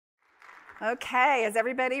Okay, is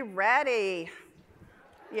everybody ready?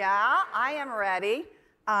 Yeah, I am ready.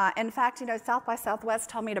 In fact, South by Southwest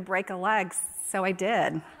told me to break a leg, so I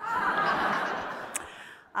did.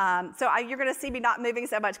 You're going to see me not moving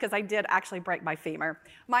so much because I did actually break my femur.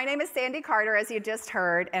 My name is Sandy Carter, as you just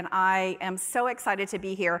heard, and I am so excited to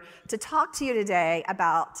be here to talk to you today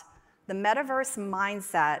about the metaverse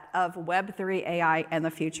mindset of Web3 AI and the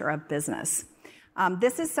future of business.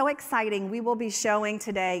 This is so exciting. We will be showing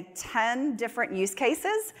today 10 different use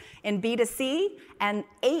cases in B2C and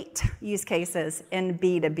 8 use cases in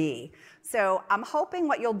B2B. So I'm hoping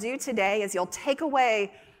what you'll do today is you'll take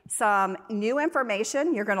away some new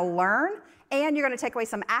information you're going to learn, and you're going to take away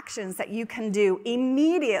some actions that you can do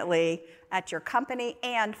immediately at your company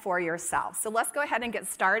and for yourself. So let's go ahead and get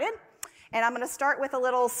started. And I'm going to start with a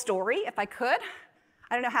little story, if I could.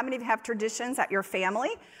 I don't know how many of you have traditions at your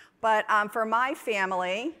family, but for my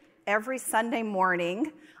family, every Sunday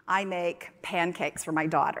morning, I make pancakes for my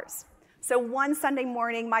daughters. So one Sunday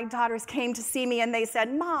morning, my daughters came to see me and they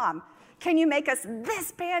said, "Mom, can you make us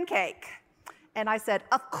this pancake?" And I said,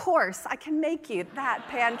 "Of course, I can make you that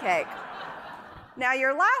pancake." Now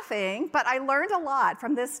you're laughing, but I learned a lot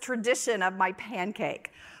from this tradition of my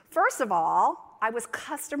pancake. First of all, I was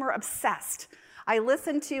customer obsessed. I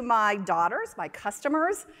listened to my daughters, my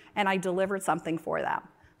customers, and I delivered something for them.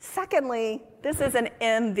 Secondly, this is an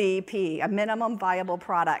MVP, a minimum viable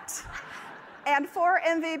product. And for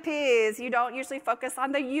MVPs, you don't usually focus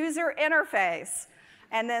on the user interface.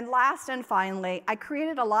 And then last and finally, I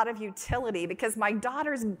created a lot of utility because my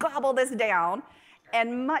daughters gobble this down,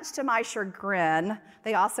 and much to my chagrin,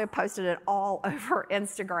 they also posted it all over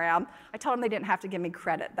Instagram. I told them they didn't have to give me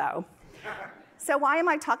credit, though. So why am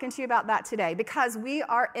I talking to you about that today? Because we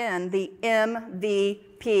are in the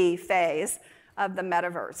MVP phase of the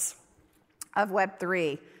metaverse, of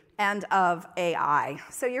Web3, and of AI.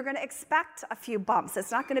 So you're going to expect a few bumps. It's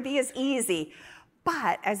not going to be as easy.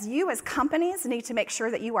 But as companies need to make sure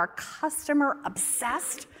that you are customer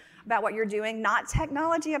obsessed about what you're doing, not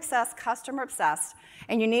technology obsessed, customer obsessed,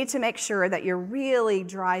 and you need to make sure that you're really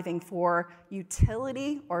driving for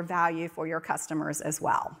utility or value for your customers as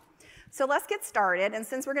well. So let's get started. And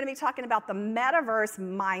since we're going to be talking about the metaverse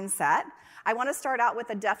mindset, I want to start out with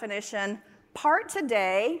a definition part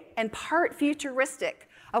today and part futuristic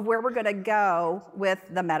of where we're going to go with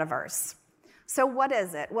the metaverse. So what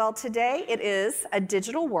is it? Well, today it is a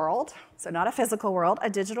digital world, so not a physical world, a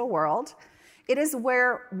digital world. It is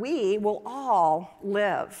where we will all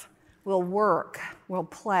live, we'll work, we'll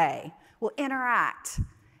play, we'll interact,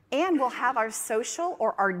 and we'll have our social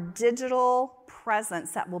or our digital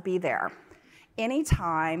presence that will be there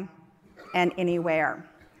anytime and anywhere.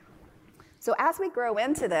 So as we grow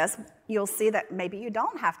into this, you'll see that maybe you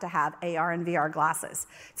don't have to have AR and VR glasses.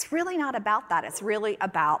 It's really not about that. It's really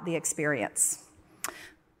about the experience.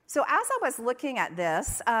 So as I was looking at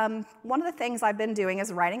this, one of the things I've been doing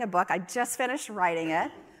is writing a book. I just finished writing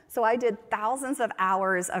it. So I did thousands of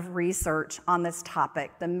hours of research on this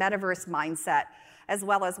topic, the metaverse mindset, as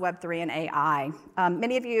well as Web3 and AI.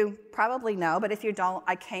 Many of you probably know, but if you don't,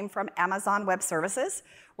 I came from Amazon Web Services,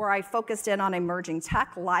 where I focused in on emerging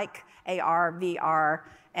tech like AR, VR,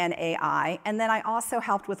 and AI. And then I also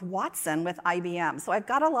helped with Watson with IBM. So I've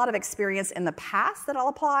got a lot of experience in the past that I'll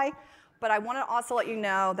apply, but I want to also let you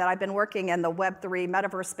know that I've been working in the Web3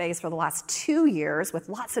 metaverse space for the last 2 years with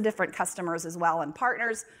lots of different customers as well and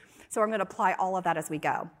partners. So I'm going to apply all of that as we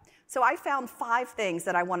go. So I found 5 things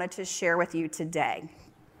that I wanted to share with you today.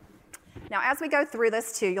 Now, as we go through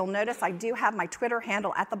this too, you'll notice I do have my Twitter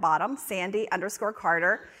handle at the bottom,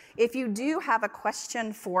 Sandy_Carter. If you do have a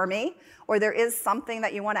question for me, or there is something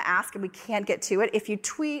that you want to ask and we can't get to it, if you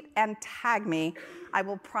tweet and tag me, I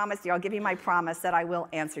will promise you, I'll give you my promise that I will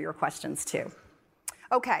answer your questions too.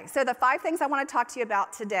 Okay, so the 5 things I want to talk to you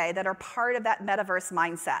about today that are part of that metaverse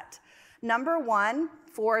mindset. Number 1,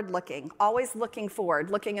 forward-looking, always looking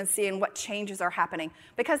forward, looking and seeing what changes are happening.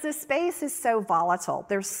 Because this space is so volatile.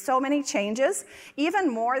 There's so many changes,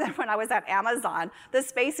 even more than when I was at Amazon. The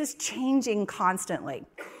space is changing constantly.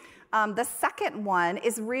 The second one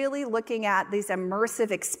is really looking at these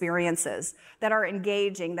immersive experiences that are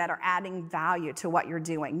engaging, that are adding value to what you're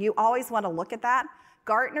doing. You always want to look at that.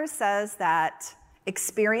 Gartner says that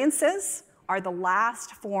experiences are the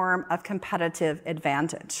last form of competitive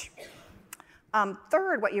advantage.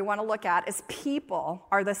 Third, what you want to look at is people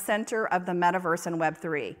are the center of the metaverse and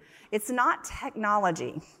Web3. It's not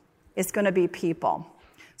technology. It's going to be people.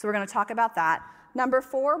 So we're going to talk about that. Number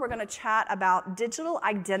 4, we're going to chat about digital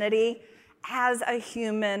identity as a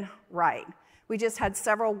human right. We just had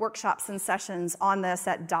several workshops and sessions on this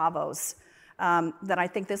at Davos that I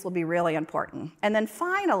think this will be really important. And then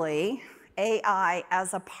finally, AI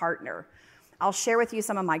as a partner. I'll share with you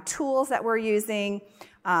some of my tools that we're using,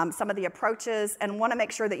 some of the approaches, and want to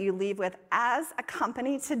make sure that you leave with, as a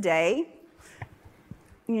company today,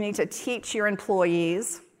 you need to teach your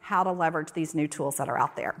employees how to leverage these new tools that are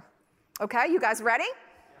out there. Okay, you guys ready?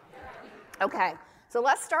 Okay, so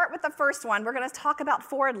let's start with the first one. We're going to talk about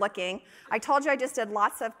forward looking. I told you I just did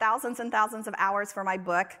lots of thousands and thousands of hours for my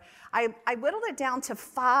book. I whittled it down to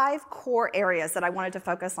 5 core areas that I wanted to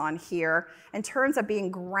focus on here in terms of being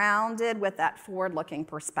grounded with that forward looking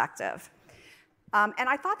perspective. And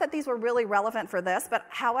I thought that these were really relevant for this, but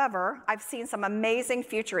however, I've seen some amazing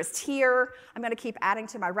futurists here. I'm going to keep adding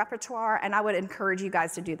to my repertoire, and I would encourage you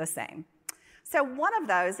guys to do the same. So one of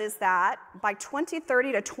those is that by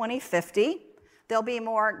 2030 to 2050, there'll be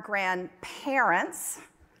more grandparents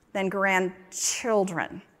than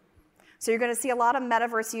grandchildren. So you're going to see a lot of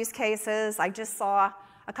metaverse use cases. I just saw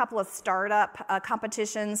a couple of startup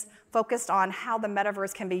competitions focused on how the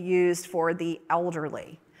metaverse can be used for the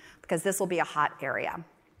elderly, because this will be a hot area.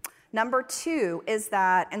 Number 2 is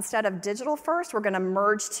that instead of digital first, we're going to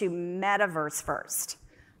merge to metaverse first.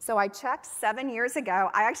 So I checked 7 years ago.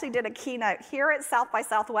 I actually did a keynote here at South by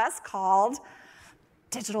Southwest called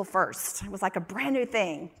Digital First. It was like a brand new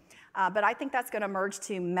thing. But I think that's going to merge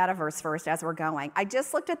to metaverse first as we're going. I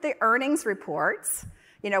just looked at the earnings reports,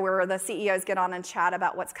 where the CEOs get on and chat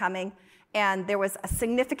about what's coming. And there was a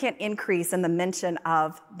significant increase in the mention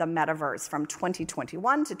of the metaverse from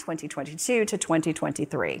 2021 to 2022 to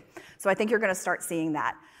 2023. So I think you're going to start seeing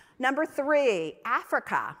that. Number 3,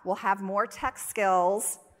 Africa will have more tech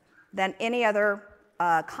skills than any other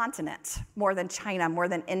continent, more than China, more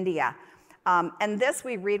than India. And this,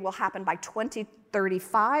 we read, will happen by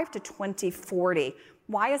 2035 to 2040.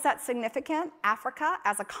 Why is that significant? Africa,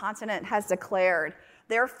 as a continent, has declared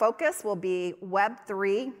their focus will be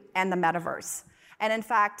Web3 and the metaverse. And in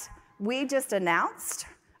fact, we just announced,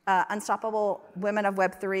 Unstoppable Women of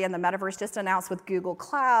Web3 and the Metaverse just announced with Google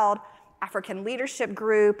Cloud, African Leadership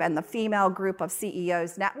Group, and the Female Group of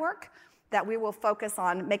CEOs Network, that we will focus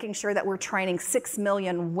on making sure that we're training 6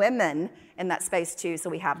 million women in that space too, so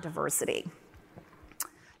we have diversity.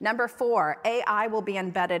 Number 4, AI will be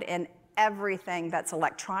embedded in everything that's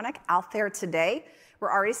electronic out there today.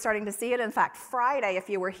 We're already starting to see it. In fact, Friday, if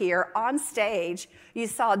you were here on stage, you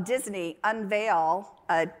saw Disney unveil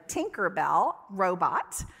a Tinkerbell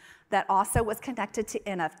robot that also was connected to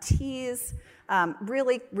NFTs.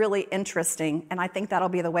 Really, really interesting, and I think that'll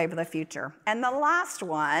be the wave of the future. And the last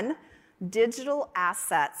one, digital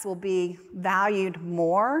assets will be valued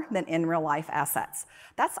more than in real life assets.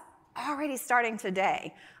 That's already starting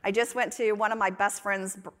today. I just went to one of my best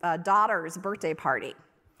friend's daughter's birthday party.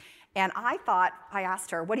 And I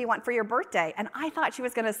asked her, what do you want for your birthday? And I thought she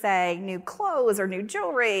was going to say new clothes or new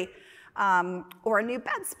jewelry or a new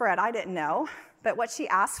bedspread. I didn't know. But what she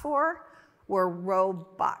asked for were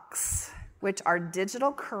Robux, which are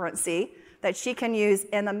digital currency that she can use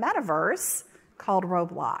in the metaverse called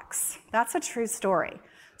Roblox. That's a true story.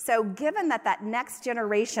 So given that next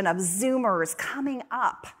generation of Zoomers coming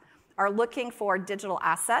up are looking for digital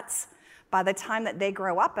assets, by the time that they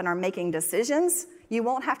grow up and are making decisions, you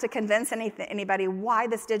won't have to convince anybody why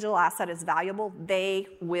this digital asset is valuable. They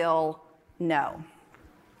will know.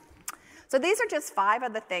 So these are just 5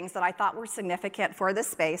 of the things that I thought were significant for this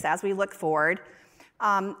space as we look forward.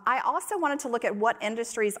 I also wanted to look at what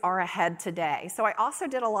industries are ahead today. So I also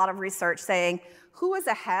did a lot of research saying who is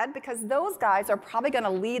ahead, because those guys are probably going to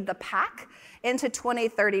lead the pack into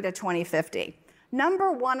 2030 to 2050.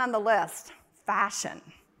 Number 1 on the list, fashion.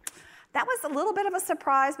 That was a little bit of a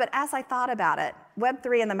surprise, but as I thought about it,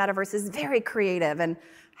 Web3 and the metaverse is very creative and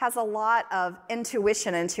has a lot of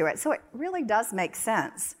intuition into it, so it really does make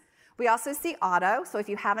sense. We also see auto, so if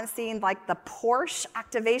you haven't seen like the Porsche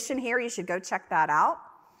activation here, you should go check that out.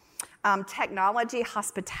 Technology,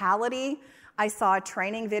 hospitality. I saw a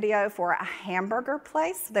training video for a hamburger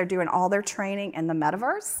place. They're doing all their training in the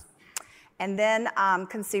metaverse. And then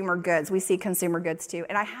consumer goods. We see consumer goods too.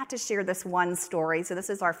 And I had to share this one story. So this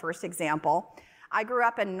is our first example. I grew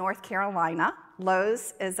up in North Carolina.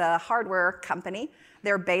 Lowe's is a hardware company.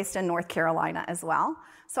 They're based in North Carolina as well.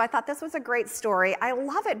 So I thought this was a great story. I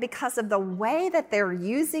love it because of the way that they're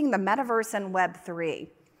using the metaverse and Web3.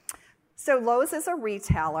 So Lowe's is a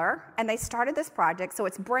retailer, and they started this project, so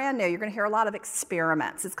it's brand new. You're going to hear a lot of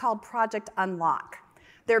experiments. It's called Project Unlock.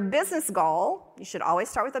 Their business goal, you should always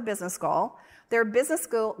start with a business goal, their business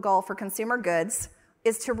goal for consumer goods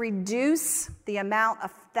is to reduce the amount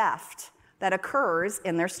of theft that occurs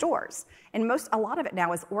in their stores. And a lot of it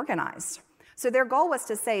now is organized. So their goal was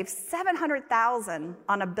to save $700,000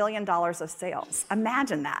 on $1 billion of sales.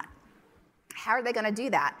 Imagine that. How are they going to do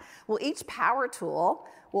that? Well, each power tool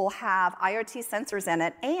will have IoT sensors in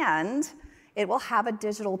it, and it will have a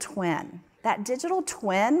digital twin. That digital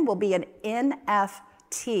twin will be an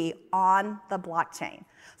NFT on the blockchain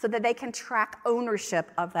so that they can track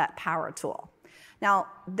ownership of that power tool. Now,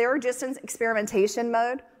 they're just in experimentation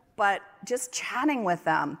mode, but just chatting with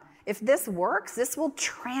them, if this works, this will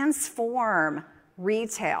transform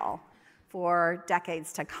retail for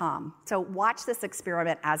decades to come. So watch this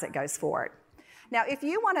experiment as it goes forward. Now, if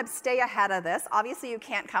you want to stay ahead of this, obviously you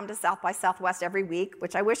can't come to South by Southwest every week,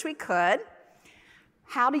 which I wish we could.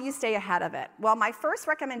 How do you stay ahead of it? Well, my first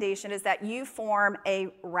recommendation is that you form a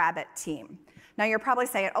rabbit team. Now, you're probably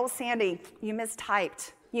saying, oh, Sandy, you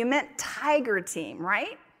mistyped. You meant tiger team,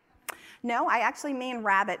 right? No, I actually mean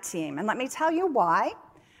rabbit team, and let me tell you why.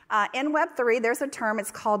 In Web3, there's a term,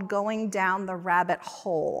 it's called going down the rabbit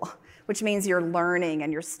hole, which means you're learning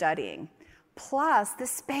and you're studying. Plus, the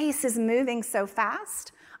space is moving so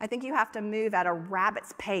fast, I think you have to move at a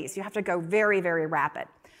rabbit's pace. You have to go very, very rapid.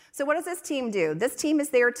 So what does this team do? This team is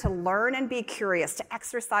there to learn and be curious, to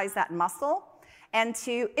exercise that muscle, and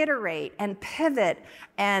to iterate and pivot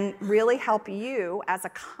and really help you as a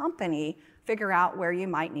company figure out where you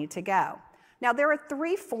might need to go. Now, there are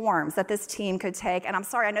 3 forms that this team could take, and I'm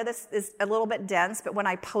sorry, I know this is a little bit dense, but when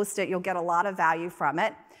I post it, you'll get a lot of value from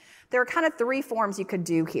it. There are kind of 3 forms you could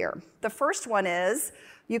do here. The first one is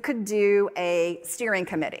you could do a steering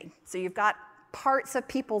committee. So you've got parts of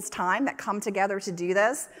people's time that come together to do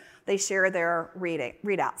this. They share their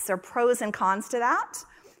readouts. There are pros and cons to that.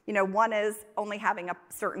 You know, one is only having a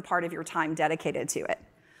certain part of your time dedicated to it.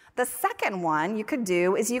 The second one you could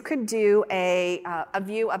do is you could do a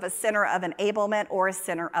view of a center of enablement or a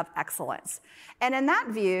center of excellence. And in that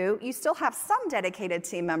view, you still have some dedicated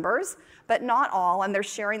team members, but not all, and they're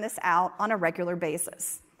sharing this out on a regular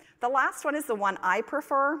basis. The last one is the one I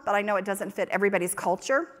prefer, but I know it doesn't fit everybody's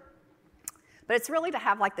culture. But it's really to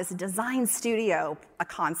have like this design studio, a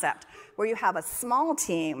concept, where you have a small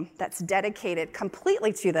team that's dedicated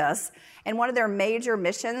completely to this, and one of their major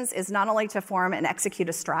missions is not only to form and execute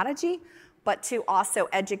a strategy, but to also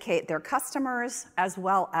educate their customers as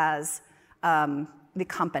well as the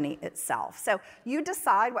company itself. So you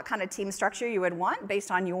decide what kind of team structure you would want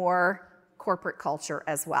based on your corporate culture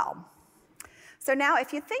as well. So now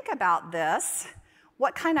if you think about this,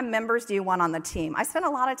 what kind of members do you want on the team? I spent a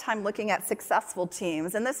lot of time looking at successful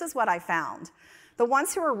teams, and this is what I found. The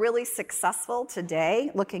ones who are really successful today,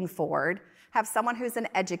 looking forward, have someone who's an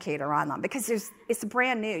educator on them, because it's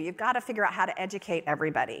brand new. You've got to figure out how to educate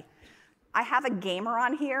everybody. I have a gamer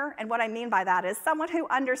on here, and what I mean by that is someone who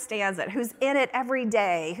understands it, who's in it every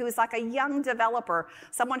day, who's like a young developer,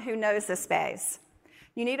 someone who knows the space.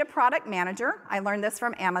 You need a product manager. I learned this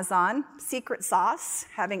from Amazon. Secret sauce,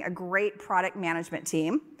 having a great product management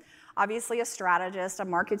team. Obviously a strategist, a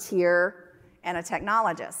marketeer, and a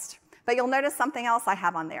technologist. But you'll notice something else I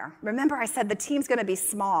have on there. Remember, I said the team's going to be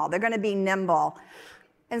small. They're going to be nimble.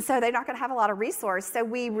 And so they're not going to have a lot of resource. So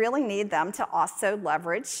we really need them to also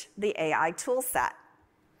leverage the AI tool set.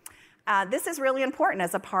 This is really important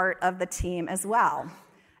as a part of the team as well.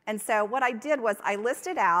 And so what I did was I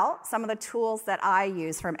listed out some of the tools that I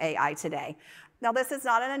use from AI today. Now, this is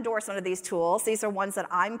not an endorsement of these tools. These are ones that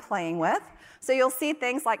I'm playing with. So you'll see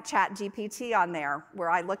things like ChatGPT on there, where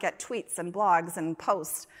I look at tweets and blogs and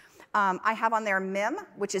posts. I have on there MIM,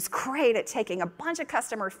 which is great at taking a bunch of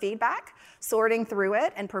customer feedback, sorting through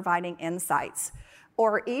it, and providing insights.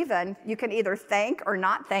 Or even, you can either thank or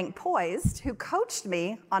not thank Poised, who coached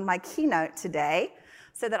me on my keynote today,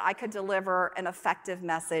 so that I could deliver an effective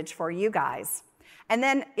message for you guys. And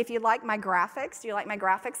then if you like my graphics, do you like my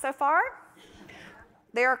graphics so far?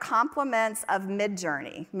 They are complements of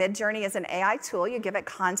Midjourney. Midjourney is an AI tool. You give it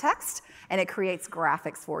context, and it creates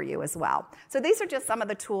graphics for you as well. So these are just some of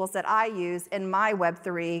the tools that I use in my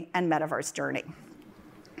Web3 and Metaverse journey.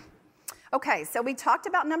 Okay, so we talked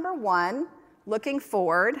about number 1, looking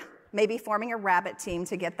forward, maybe forming a rabbit team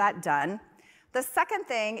to get that done. The second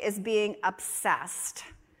thing is being obsessed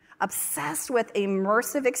with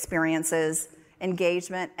immersive experiences,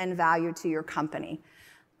 engagement, and value to your company.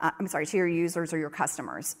 To your users or your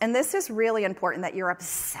customers. And this is really important that you're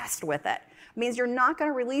obsessed with it. It means you're not going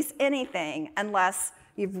to release anything unless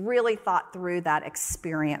you've really thought through that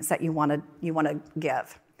experience that you want to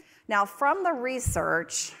give. Now, from the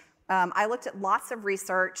research, I looked at lots of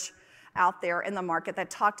research out there in the market that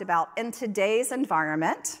talked about, in today's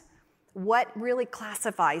environment, what really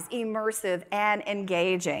classifies immersive and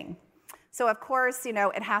engaging. So of course,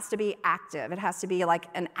 it has to be active. It has to be like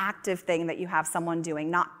an active thing that you have someone doing,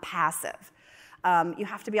 not passive. You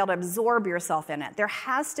have to be able to absorb yourself in it. There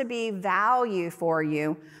has to be value for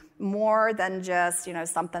you more than just,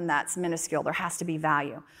 something that's minuscule. There has to be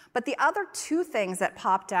value. But the other two things that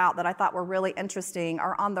popped out that I thought were really interesting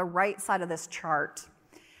are on the right side of this chart.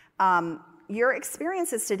 Your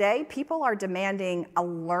experiences today, people are demanding a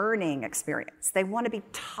learning experience. They want to be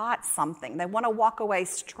taught something. They want to walk away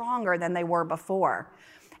stronger than they were before.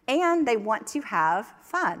 And they want to have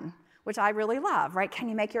fun, which I really love, right? Can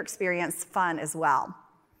you make your experience fun as well?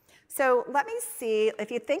 So let me see,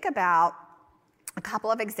 if you think about a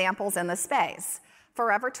couple of examples in the space.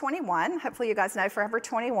 Forever 21, hopefully you guys know Forever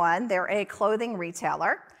 21, they're a clothing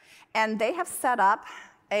retailer, and they have set up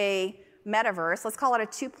a metaverse. Let's call it a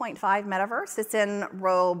 2.5 metaverse. It's in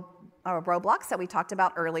Roblox that we talked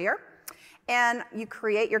about earlier. And you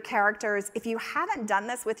create your characters. If you haven't done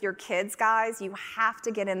this with your kids, guys, you have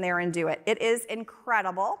to get in there and do it. It is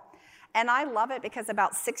incredible. And I love it because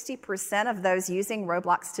about 60% of those using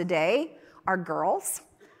Roblox today are girls.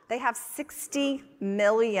 They have 60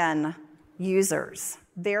 million users,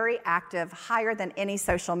 very active, higher than any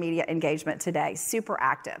social media engagement today, super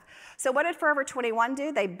active. So what did Forever 21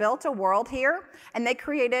 do? They built a world here, and they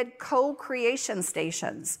created co-creation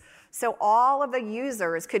stations. So all of the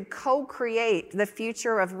users could co-create the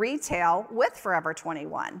future of retail with Forever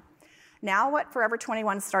 21. Now what Forever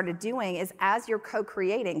 21 started doing is as you're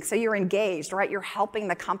co-creating, so you're engaged, right? You're helping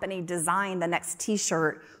the company design the next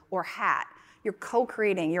t-shirt or hat. You're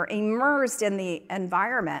co-creating, you're immersed in the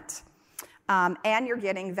environment, and you're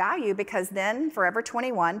getting value because then Forever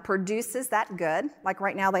 21 produces that good. Like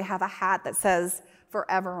right now they have a hat that says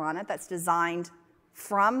Forever on it that's designed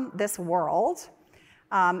from this world,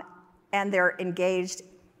 and they're engaged,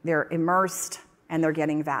 they're immersed, and they're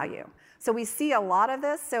getting value. So we see a lot of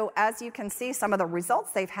this. So as you can see, some of the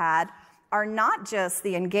results they've had are not just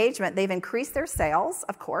the engagement. They've increased their sales,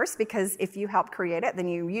 of course, because if you help create it, then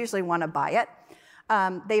you usually want to buy it.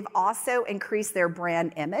 They've also increased their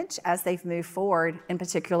brand image as they've moved forward, in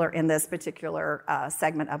particular in this particular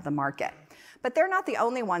segment of the market. But they're not the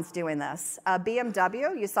only ones doing this.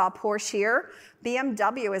 BMW, you saw Porsche here.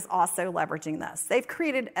 BMW is also leveraging this. They've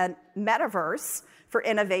created a metaverse for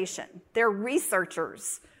innovation. Their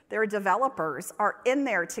researchers, their developers are in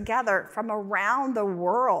there together from around the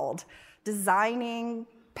world, designing,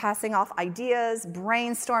 passing off ideas,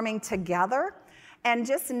 brainstorming together. And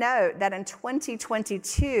just note that in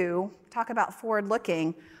 2022, talk about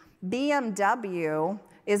forward-looking, BMW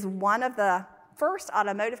is one of the first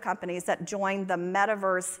automotive companies that joined the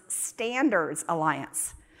Metaverse Standards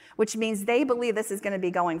Alliance, which means they believe this is going to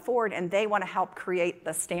be going forward and they want to help create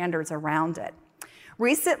the standards around it.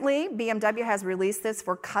 Recently, BMW has released this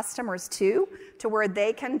for customers too, to where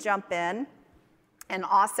they can jump in and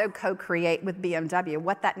also co-create with BMW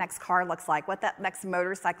what that next car looks like, what that next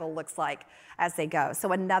motorcycle looks like as they go.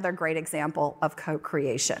 So another great example of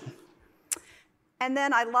co-creation. And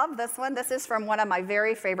then I love this one. This is from one of my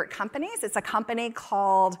very favorite companies. It's a company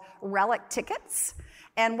called Relic Tickets.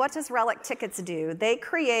 And what does Relic Tickets do? They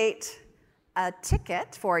create a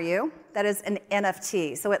ticket for you that is an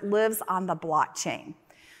NFT, so it lives on the blockchain.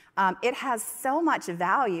 It has so much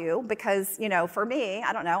value because, for me,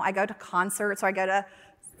 I don't know, I go to concerts or I go to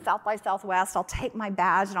South by Southwest, I'll take my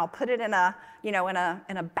badge and I'll put it in a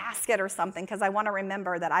basket or something because I want to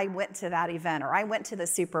remember that I went to that event or I went to the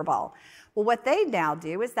Super Bowl. Well, what they now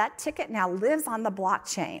do is that ticket now lives on the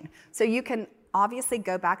blockchain. So you can obviously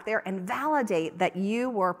go back there and validate that you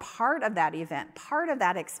were part of that event, part of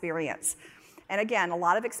that experience. And again, a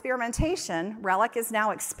lot of experimentation. Relic is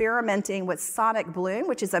now experimenting with Sonic Bloom,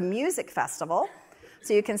 which is a music festival.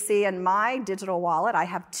 So you can see in my digital wallet, I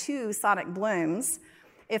have 2 Sonic Blooms.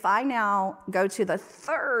 If I now go to the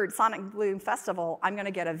 3rd Sonic Bloom Festival, I'm going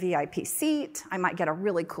to get a VIP seat. I might get a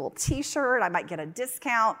really cool t-shirt. I might get a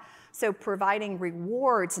discount. So providing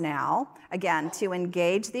rewards now, again, to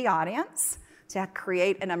engage the audience, to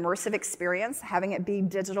create an immersive experience, having it be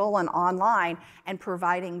digital and online, and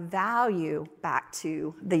providing value back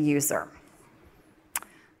to the user.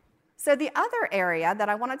 So the other area that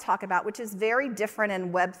I want to talk about, which is very different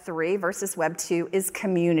in Web3 versus Web2, is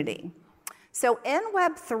community. So in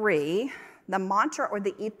Web3, the mantra or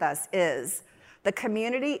the ethos is the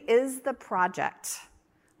community is the project.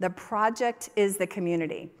 The project is the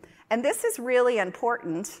community. And this is really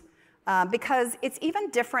important because it's even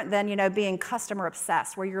different than being customer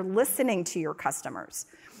obsessed, where you're listening to your customers.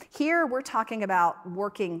 Here, we're talking about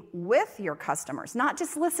working with your customers, not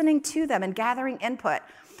just listening to them and gathering input,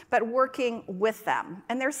 but working with them.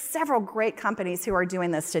 And there's several great companies who are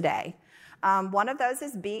doing this today. One of those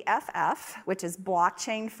is BFF, which is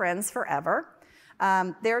Blockchain Friends Forever.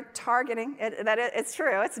 They're targeting, it's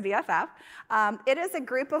true, it's BFF. It is a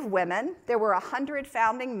group of women. There were 100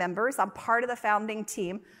 founding members. I'm part of the founding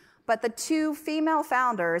team. But the two female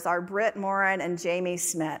founders are Britt Morin and Jamie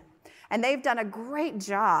Schmidt. And they've done a great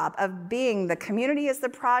job of being the community is the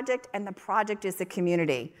project and the project is the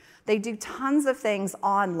community. They do tons of things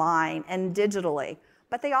online and digitally,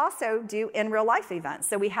 but they also do in real life events.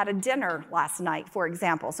 So we had a dinner last night, for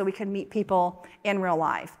example, so we could meet people in real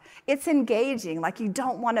life. It's engaging, like you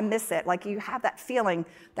don't want to miss it, like you have that feeling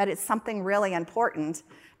that it's something really important.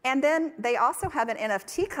 And then they also have an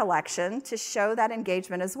NFT collection to show that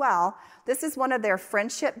engagement as well. This is one of their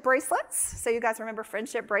friendship bracelets. So you guys remember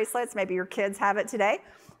friendship bracelets? Maybe your kids have it today.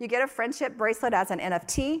 You get a friendship bracelet as an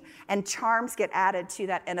NFT, and charms get added to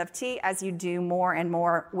that NFT as you do more and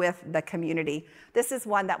more with the community. This is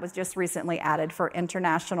one that was just recently added for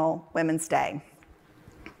International Women's Day.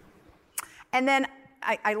 And then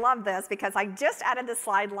I love this because I just added this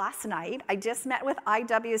slide last night. I just met with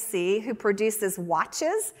IWC, who produces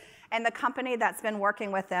watches, and the company that's been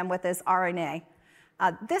working with them with is RNA.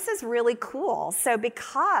 This is really cool. So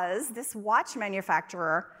because this watch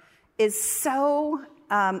manufacturer is so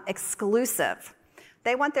exclusive,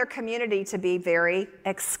 they want their community to be very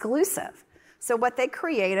exclusive. So what they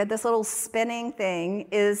created, this little spinning thing,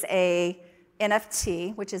 is a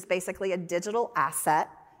NFT, which is basically a digital asset.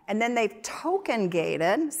 And then they've token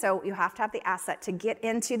gated, so you have to have the asset to get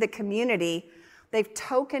into the community. They've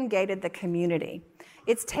token gated the community.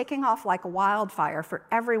 It's taking off like wildfire for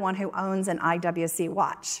everyone who owns an IWC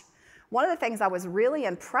watch. One of the things I was really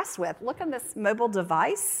impressed with, look at this mobile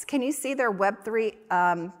device. Can you see their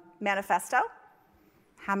Web3 manifesto?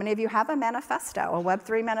 How many of you have a manifesto, a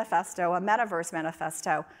Web3 manifesto, a Metaverse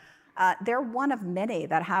manifesto? They're one of many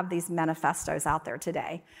that have these manifestos out there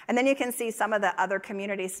today. And then you can see some of the other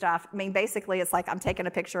community stuff. I mean, basically, it's like I'm taking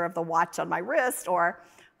a picture of the watch on my wrist, or,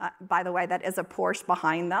 by the way, that is a Porsche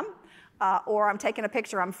behind them. Or I'm taking a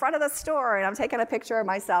picture in front of the store, and I'm taking a picture of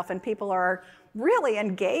myself, and people are really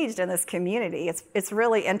engaged in this community. It's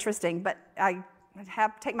really interesting, but I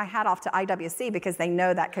take my hat off to IWC because they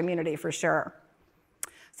know that community for sure.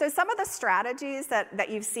 So some of the strategies that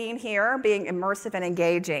you've seen here, being immersive and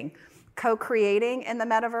engaging, co-creating in the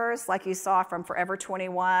metaverse, like you saw from Forever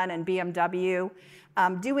 21 and BMW,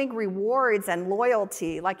 doing rewards and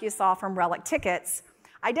loyalty, like you saw from Relic Tickets.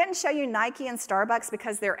 I didn't show you Nike and Starbucks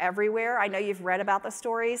because they're everywhere. I know you've read about the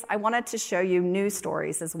stories. I wanted to show you new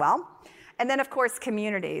stories as well. And then, of course,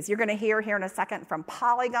 communities. You're going to hear here in a second from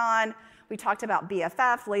Polygon. We talked about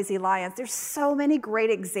BFF, Lazy Lions. There's so many great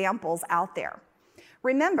examples out there.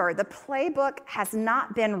 Remember, the playbook has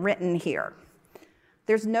not been written here.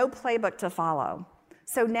 There's no playbook to follow.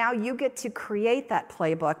 So now you get to create that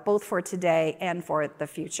playbook both for today and for the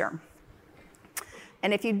future.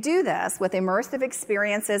 And if you do this with immersive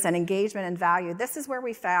experiences and engagement and value, this is where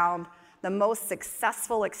we found the most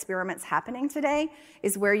successful experiments happening today,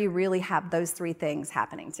 is where you really have those three things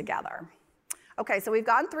happening together. Okay, so we've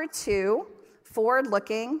gone through two,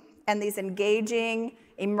 forward-looking and these engaging,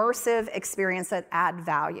 immersive experiences that add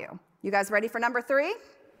value. You guys ready for number three?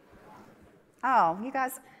 Oh,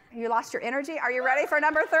 you lost your energy? Are you ready for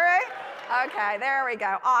number three? Okay, there we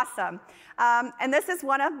go. Awesome. And this is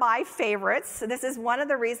one of my favorites. This is one of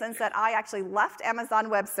the reasons that I actually left Amazon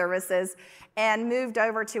Web Services and moved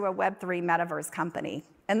over to a Web3 Metaverse company.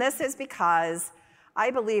 And this is because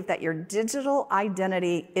I believe that your digital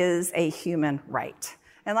identity is a human right.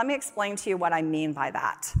 And let me explain to you what I mean by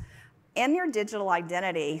that. In your digital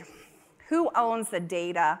identity, who owns the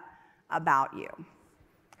data about you?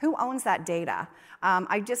 Who owns that data?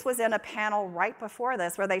 I just was in a panel right before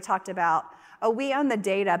this where they talked about, oh, we own the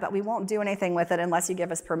data, but we won't do anything with it unless you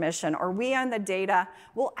give us permission. Or we own the data,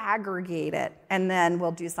 we'll aggregate it, and then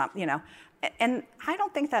we'll do something, you know. And I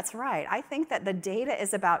don't think that's right. I think that the data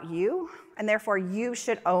is about you, and therefore you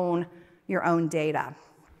should own your own data.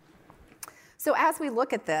 So as we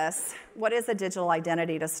look at this, what is a digital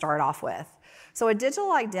identity to start off with? So a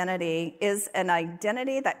digital identity is an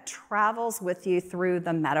identity that travels with you through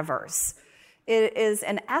the metaverse. It is,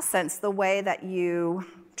 in essence, the way that you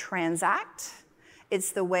transact.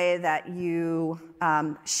 It's the way that you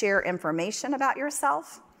share information about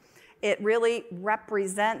yourself. It really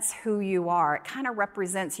represents who you are. It kind of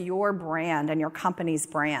represents your brand and your company's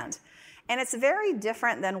brand. And it's very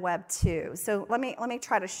different than Web 2. So let me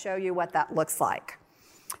try to show you what that looks like.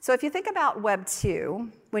 So if you think about Web 2,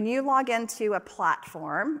 when you log into a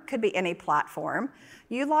platform, could be any platform,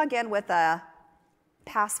 you log in with a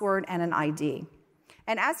password and an ID.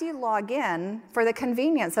 And as you log in, for the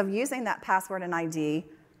convenience of using that password and ID,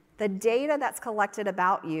 the data that's collected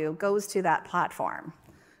about you goes to that platform.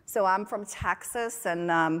 So I'm from Texas,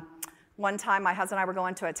 and one time my husband and I were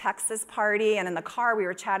going to a Texas party, and in the car we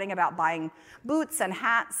were chatting about buying boots and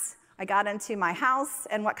hats. I got into my house,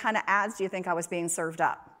 and what kind of ads do you think I was being served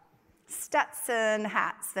up? Stetson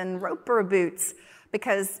hats and Roper boots,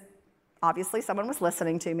 because obviously someone was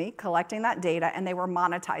listening to me, collecting that data, and they were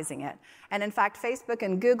monetizing it. And in fact, Facebook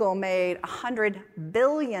and Google made $100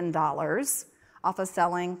 billion off of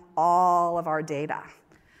selling all of our data.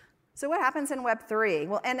 So what happens in Web3?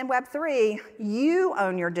 Well, and in Web3, you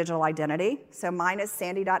own your digital identity. So mine is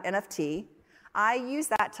sandy.nft. I use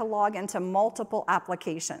that to log into multiple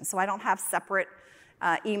applications. So I don't have separate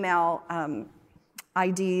email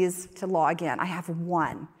IDs to log in. I have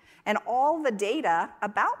one. And all the data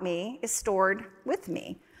about me is stored with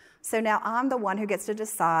me. So now I'm the one who gets to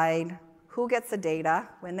decide who gets the data,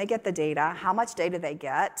 when they get the data, how much data they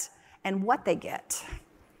get, and what they get.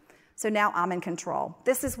 So now I'm in control.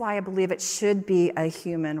 This is why I believe it should be a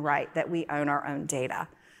human right that we own our own data.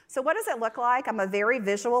 So what does it look like? I'm a very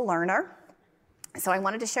visual learner. So I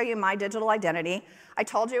wanted to show you my digital identity. I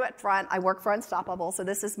told you up front, I work for Unstoppable, so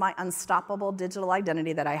this is my unstoppable digital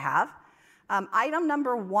identity that I have. Item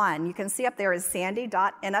number 1, you can see up there is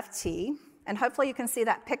sandy.nft, and hopefully you can see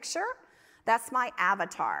that picture. That's my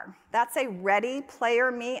avatar. That's a Ready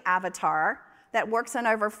Player Me avatar that works in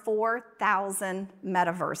over 4,000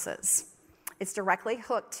 metaverses. It's directly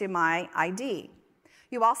hooked to my ID.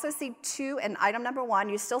 You also see in item number 1,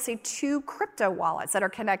 you still see 2 crypto wallets that are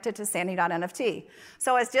connected to sandy.nft.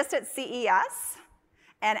 So I was just at CES,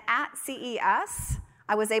 and at CES,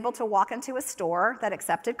 I was able to walk into a store that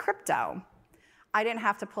accepted crypto. I didn't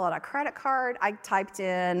have to pull out a credit card. I typed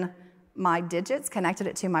in my digits, connected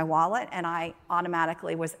it to my wallet, and I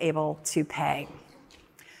automatically was able to pay.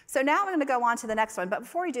 So now I'm going to go on to the next one. But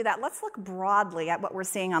before we do that, let's look broadly at what we're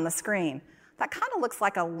seeing on the screen. That kind of looks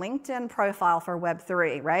like a LinkedIn profile for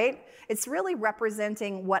Web3, right? It's really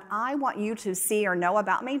representing what I want you to see or know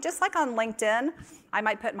about me. Just like on LinkedIn, I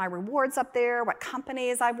might put my rewards up there, what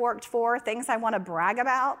companies I've worked for, things I want to brag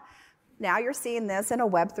about. Now you're seeing this in a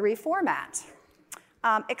Web3 format.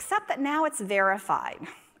 Except that now it's verified.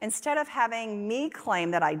 Instead of having me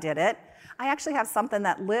claim that I did it, I actually have something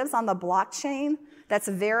that lives on the blockchain that's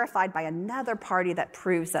verified by another party that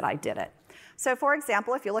proves that I did it. So for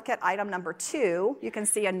example, if you look at item number 2, you can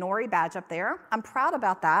see a Nori badge up there. I'm proud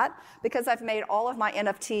about that because I've made all of my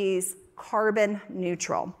NFTs carbon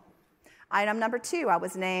neutral. Item number 2, I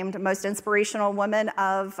was named Most Inspirational Woman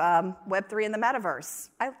of Web3 in the Metaverse.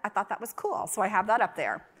 I thought that was cool, so I have that up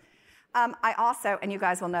there. I also, and you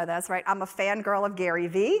guys will know this, right? I'm a fangirl of Gary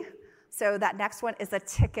Vee. So that next one is a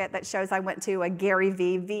ticket that shows I went to a Gary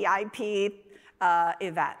Vee VIP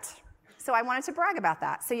event. So I wanted to brag about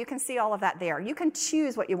that. So you can see all of that there. You can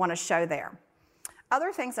choose what you want to show there.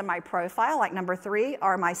 Other things in my profile, like number 3,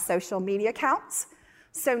 are my social media accounts.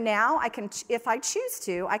 So now I can, if I choose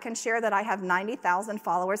to, I can share that I have 90,000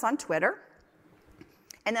 followers on Twitter.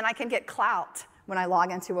 And then I can get clout when I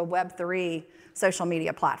log into a Web3 social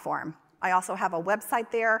media platform. I also have a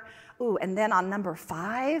website there. Ooh, and then on number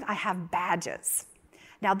 5, I have badges.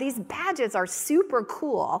 Now these badges are super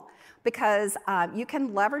cool because you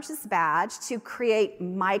can leverage this badge to create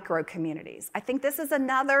micro communities. I think this is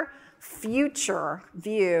another future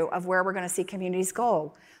view of where we're going to see communities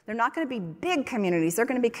go. They're not going to be big communities. They're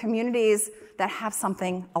going to be communities that have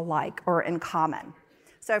something alike or in common.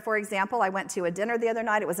 So for example, I went to a dinner the other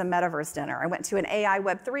night. It was a Metaverse dinner. I went to an AI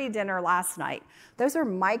Web3 dinner last night. Those are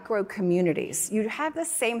micro communities. You have the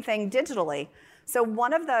same thing digitally. So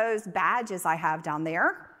one of those badges I have down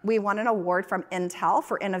there, we won an award from Intel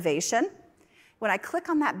for innovation. When I click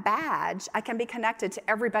on that badge, I can be connected to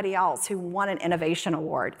everybody else who won an innovation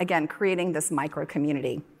award. Again, creating this micro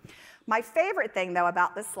community. My favorite thing, though,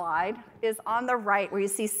 about this slide is on the right where you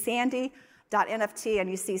see sandy.nft and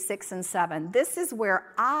you see 6 and 7. This is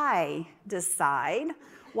where I decide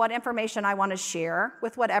what information I want to share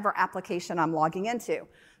with whatever application I'm logging into.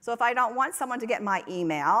 So if I don't want someone to get my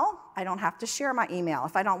email, I don't have to share my email.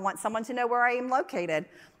 If I don't want someone to know where I am located,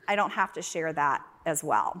 I don't have to share that as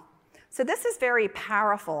well. So this is very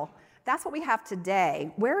powerful. That's what we have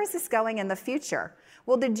today. Where is this going in the future?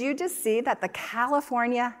 Well, did you just see that the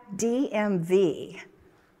California DMV,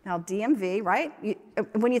 now DMV, right?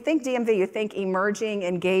 When you think DMV, you think emerging,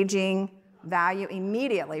 engaging, value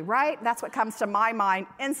immediately, right? That's what comes to my mind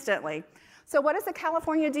instantly. So what is the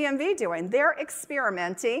California DMV doing? They're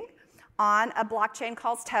experimenting on a blockchain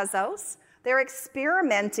called Tezos. They're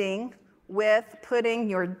experimenting with putting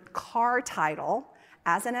your car title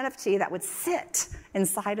as an NFT that would sit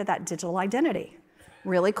inside of that digital identity.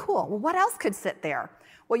 Really cool. Well, what else could sit there?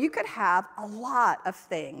 Well, you could have a lot of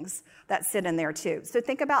things that sit in there too. So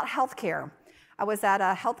think about healthcare. I was at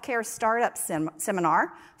a healthcare startup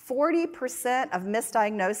seminar. 40% of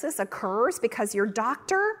misdiagnosis occurs because your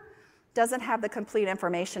doctor doesn't have the complete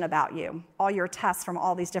information about you, all your tests from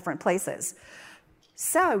all these different places.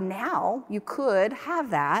 So now you could have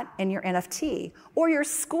that in your NFT, or your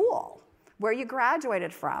school, where you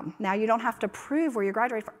graduated from. Now you don't have to prove where you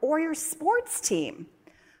graduated from, or your sports team.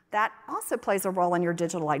 That also plays a role in your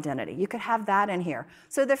digital identity. You could have that in here.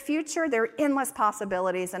 So the future, there are endless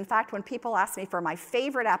possibilities. In fact, when people ask me for my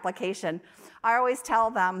favorite application, I always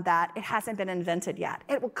tell them that it hasn't been invented yet.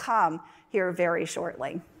 It will come here very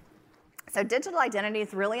shortly. So digital identity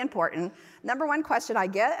is really important. Number one question I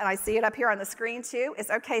get, and I see it up here on the screen too, is,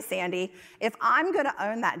 okay, Sandy, if I'm going to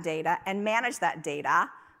own that data and manage that data,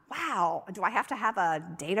 wow, do I have to have a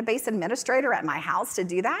database administrator at my house to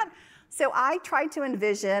do that? So I tried to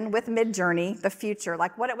envision with Midjourney the future,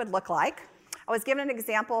 like what it would look like. I was given an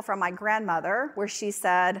example from my grandmother where she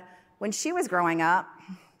said when she was growing up,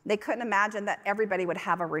 they couldn't imagine that everybody would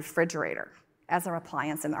have a refrigerator as an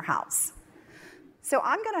appliance in their house. So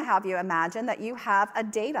I'm going to have you imagine that you have a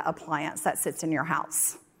data appliance that sits in your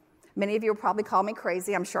house. Many of you will probably call me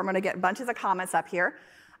crazy. I'm sure I'm going to get bunches of comments up here.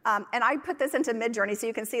 And I put this into Midjourney so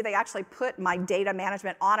you can see they actually put my data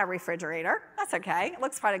management on a refrigerator. That's okay. It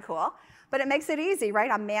looks pretty cool. But it makes it easy, right?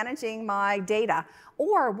 I'm managing my data.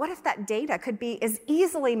 Or what if that data could be as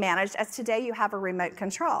easily managed as today you have a remote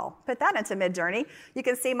control? Put that into Midjourney. You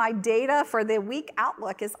can see my data for the week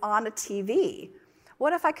outlook is on a TV.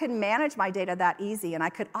 What if I could manage my data that easy and I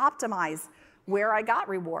could optimize where I got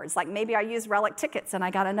rewards? Like maybe I used Relic tickets and I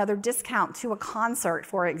got another discount to a concert,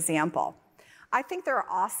 for example. I think there are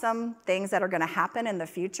awesome things that are going to happen in the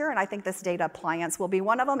future, and I think this data appliance will be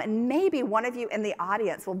one of them, and maybe one of you in the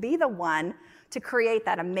audience will be the one to create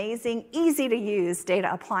that amazing, easy-to-use data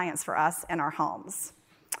appliance for us in our homes.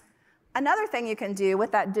 Another thing you can do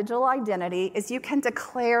with that digital identity is you can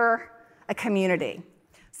declare a community.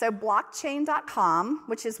 So blockchain.com,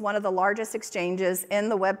 which is one of the largest exchanges in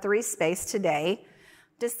the Web3 space today,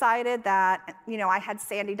 decided that, I had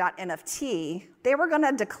sandy.nft. They were going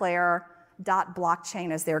to declare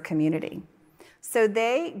 .blockchain as their community. So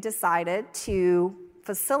they decided to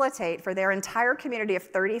facilitate for their entire community of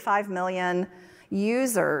 35 million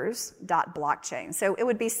users .blockchain. So it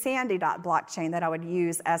would be sandy.blockchain that I would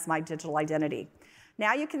use as my digital identity.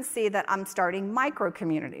 Now you can see that I'm starting micro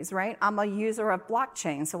communities, right? I'm a user of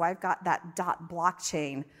blockchain, so I've got that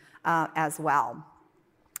 .blockchain as well.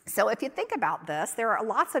 So if you think about this, there are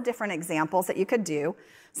lots of different examples that you could do.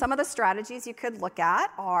 Some of the strategies you could look at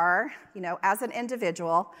are, as an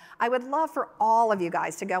individual, I would love for all of you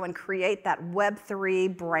guys to go and create that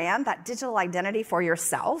Web3 brand, that digital identity for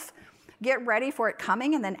yourself. Get ready for it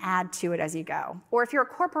coming and then add to it as you go. Or if you're a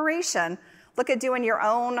corporation, look at doing your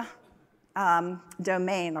own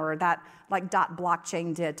domain, or that like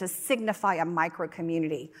 .blockchain did to signify a micro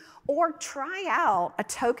community. Or try out a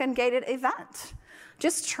token-gated event.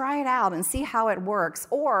 Just try it out and see how it works.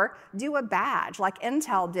 Or do a badge like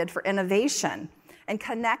Intel did for innovation and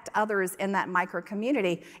connect others in that micro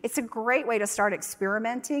community. It's a great way to start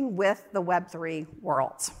experimenting with the Web3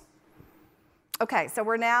 world. Okay, so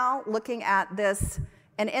we're now looking at this.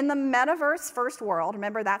 And in the Metaverse first world,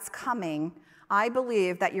 remember that's coming, I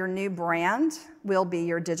believe that your new brand will be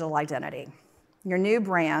your digital identity. Your new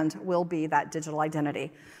brand will be that digital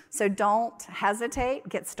identity. So don't hesitate,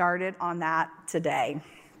 get started on that today.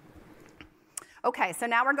 Okay, so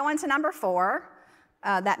now we're going to number 4.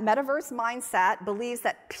 That Metaverse mindset believes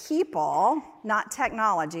that people, not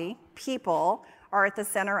technology, people are at the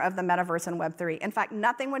center of the Metaverse and Web3. In fact,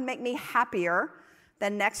 nothing would make me happier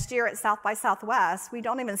than next year at South by Southwest, we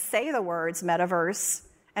don't even say the words Metaverse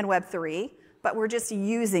and Web3, but we're just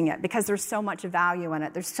using it because there's so much value in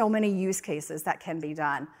it. There's so many use cases that can be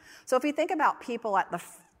done. So if you think about people at the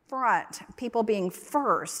front, people being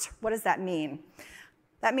first, what does that mean?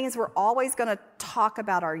 That means we're always going to talk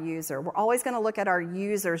about our user. We're always going to look at our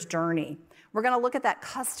user's journey. We're going to look at that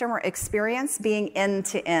customer experience being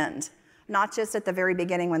end-to-end, not just at the very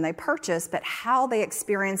beginning when they purchase, but how they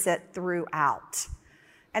experience it throughout.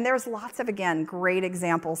 And there's lots of, again, great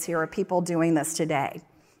examples here of people doing this today.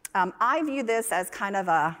 I view this as kind of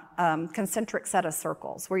a concentric set of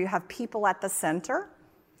circles where you have people at the center.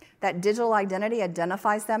 That digital identity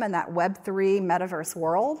identifies them in that Web3 metaverse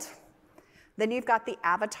world. Then you've got the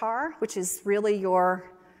avatar, which is really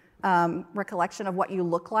your recollection of what you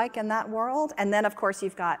look like in that world. And then, of course,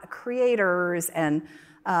 you've got creators and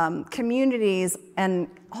communities and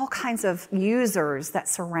all kinds of users that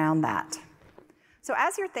surround that. So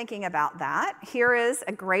as you're thinking about that, here is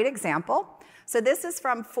a great example. So this is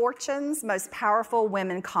from Fortune's Most Powerful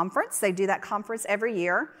Women Conference. They do that conference every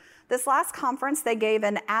year. This last conference, they gave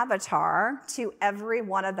an avatar to every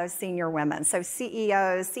one of those senior women. So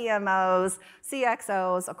CEOs, CMOs,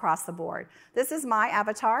 CXOs across the board. This is my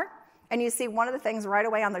avatar. And you see one of the things right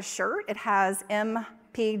away on the shirt, it has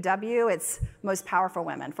MPW, it's most powerful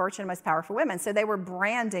women, Fortune most powerful women. So they were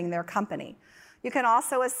branding their company. You can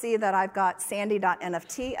also see that I've got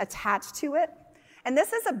Sandy.NFT attached to it. And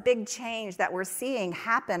this is a big change that we're seeing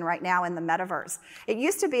happen right now in the metaverse. It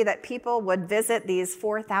used to be that people would visit these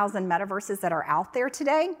 4,000 metaverses that are out there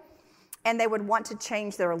today, and they would want to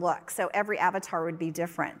change their look. So every avatar would be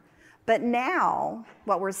different. But now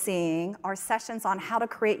what we're seeing are sessions on how to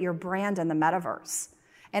create your brand in the metaverse.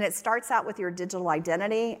 And it starts out with your digital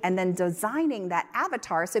identity and then designing that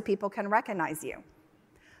avatar so people can recognize you.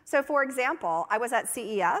 So for example, I was at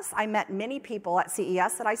CES. I met many people at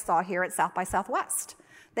CES that I saw here at South by Southwest.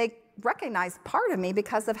 They recognized part of me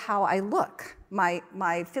because of how I look,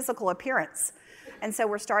 my physical appearance. And so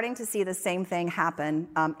we're starting to see the same thing happen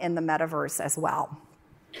in the metaverse as well.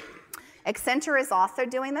 Accenture is also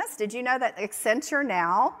doing this. Did you know that Accenture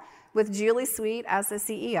now, with Julie Sweet as the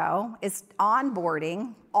CEO, is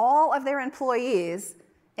onboarding all of their employees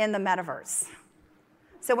in the metaverse?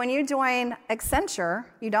 So when you join Accenture,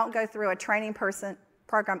 you don't go through a training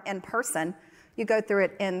program in person, you go through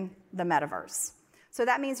it in the metaverse. So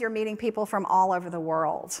that means you're meeting people from all over the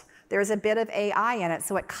world. There's a bit of AI in it,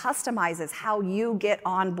 so it customizes how you get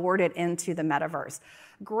onboarded into the metaverse.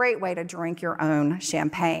 Great way to drink your own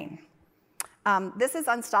champagne. This is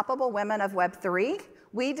Unstoppable Women of Web3.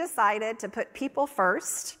 We decided to put people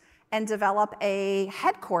first and develop a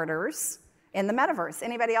headquarters in the metaverse.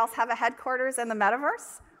 Anybody else have a headquarters in the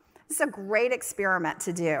metaverse? This is a great experiment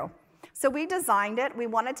to do. So we designed it. We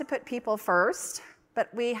wanted to put people first,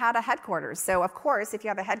 but we had a headquarters. So of course, if you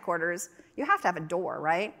have a headquarters, you have to have a door,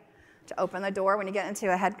 right? To open the door when you get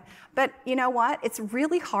into a head. But you know what? It's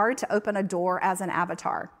really hard to open a door as an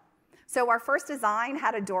avatar. So our first design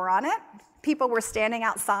had a door on it. People were standing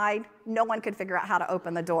outside. No one could figure out how to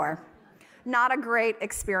open the door. Not a great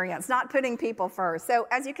experience, not putting people first. So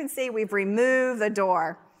as you can see, we've removed the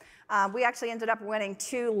door. We actually ended up winning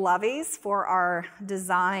 2 loveys for our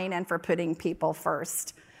design and for putting people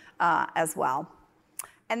first as well.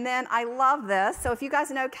 And then I love this. So if you guys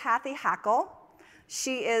know Kathy Hackle,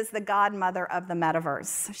 she is the godmother of the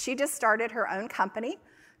metaverse. She just started her own company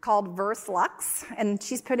called VerseLux, and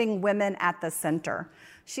she's putting women at the center.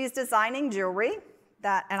 She's designing jewelry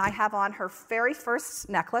and I have on her very first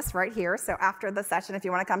necklace right here. So after the session, if you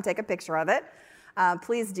want to come take a picture of it,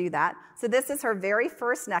 please do that. So this is her very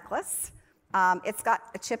first necklace. It's got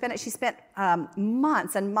a chip in it. She spent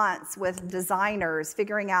months and months with designers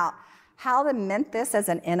figuring out how to mint this as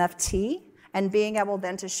an NFT and being able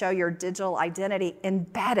then to show your digital identity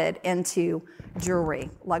embedded into jewelry,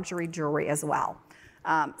 luxury jewelry as well.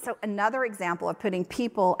 So another example of putting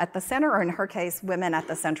people at the center, or in her case, women at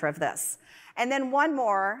the center of this. And then one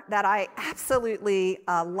more that I absolutely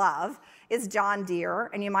love is John Deere.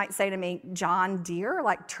 And you might say to me, John Deere,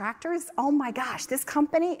 like tractors? Oh my gosh, this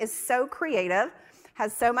company is so creative,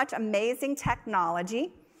 has so much amazing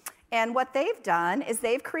technology. And what they've done is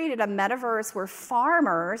they've created a metaverse where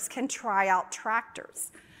farmers can try out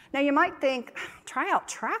tractors. Now you might think, try out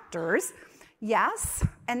tractors? Yes,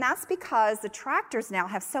 and that's because the tractors now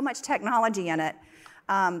have so much technology in it.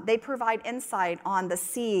 They provide insight on the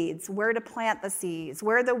seeds, where to plant the seeds,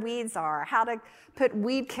 where the weeds are, how to put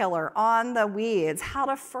weed killer on the weeds, how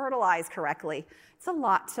to fertilize correctly. It's a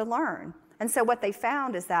lot to learn. And so what they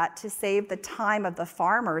found is that to save the time of the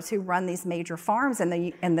farmers who run these major farms in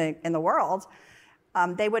the world,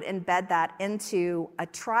 they would embed that into a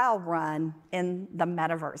trial run in the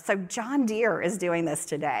metaverse. So John Deere is doing this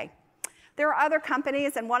today. There are other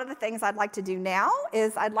companies, and one of the things I'd like to do now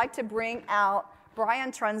is I'd like to bring out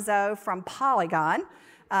Brian Trunzo from Polygon.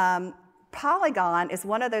 Polygon is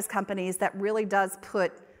one of those companies that really does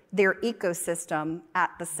put their ecosystem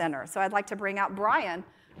at the center. So I'd like to bring out Brian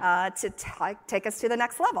to take us to the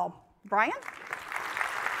next level. Brian?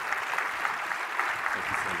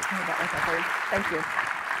 Thank you.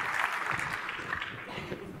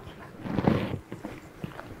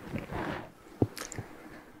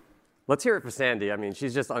 Let's hear it for Sandy. I mean,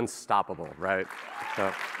 she's just unstoppable, right?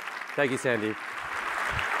 So, thank you, Sandy.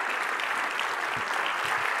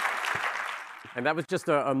 And that was just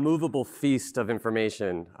a movable feast of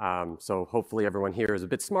information. So hopefully everyone here is a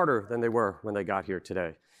bit smarter than they were when they got here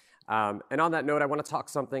today. And on that note, I want to talk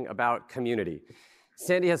something about community.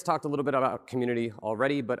 Sandy has talked a little bit about community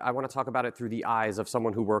already, but I want to talk about it through the eyes of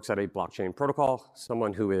someone who works at a blockchain protocol,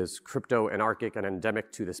 someone who is crypto-anarchic and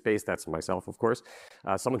endemic to the space. That's myself, of course.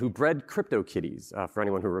 Someone who bred crypto kitties, for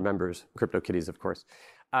anyone who remembers crypto kitties, of course.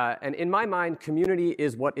 And in my mind, community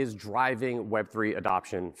is what is driving Web3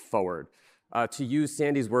 adoption forward. To use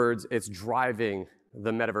Sandy's words, it's driving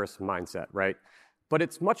the metaverse mindset, right? But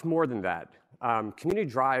it's much more than that. Community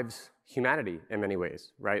drives humanity in many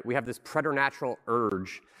ways, right? We have this preternatural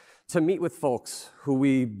urge to meet with folks who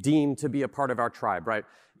we deem to be a part of our tribe, right?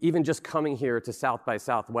 Even just coming here to South by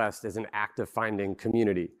Southwest is an act of finding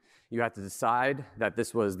community. You had to decide that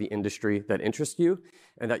this was the industry that interests you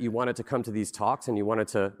and that you wanted to come to these talks and you wanted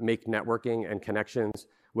to make networking and connections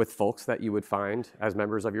with folks that you would find as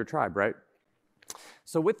members of your tribe, right?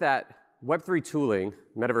 So with that, Web3 tooling,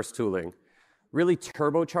 metaverse tooling, really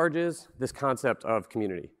turbocharges this concept of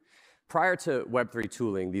community. Prior to Web3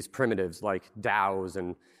 tooling, these primitives like DAOs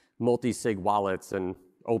and multi-sig wallets and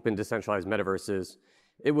open decentralized metaverses,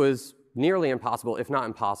 it was nearly impossible, if not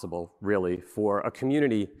impossible, really, for a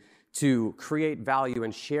community to create value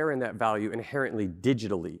and share in that value inherently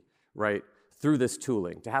digitally, right, through this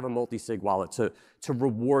tooling, to have a multi-sig wallet, to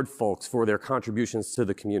reward folks for their contributions to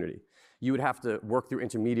the community. You would have to work through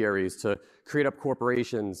intermediaries to create up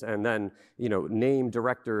corporations and then, name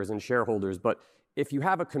directors and shareholders. But if you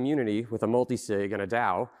have a community with a multi-sig and a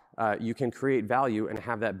DAO, you can create value and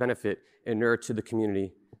have that benefit inure to the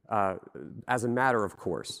community as a matter of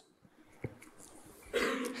course.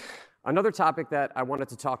 Another topic that I wanted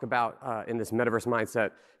to talk about in this metaverse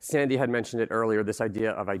mindset, Sandy had mentioned it earlier, this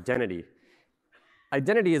idea of identity.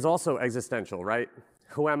 Identity is also existential, right?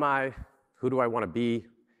 Who am I? Who do I want to be?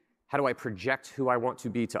 How do I project who I want to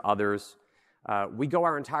be to others? We go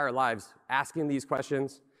our entire lives asking these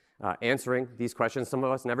questions, answering these questions. Some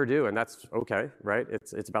of us never do, and that's okay, right?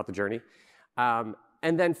 It's about the journey. And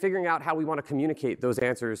then figuring out how we want to communicate those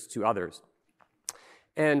answers to others.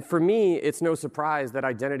 And for me, it's no surprise that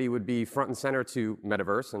identity would be front and center to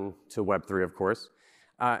Metaverse and to Web3, of course,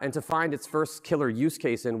 and to find its first killer use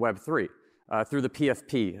case in Web3 through the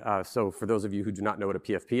PFP. So for those of you who do not know what a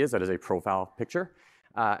PFP is, that is a profile picture.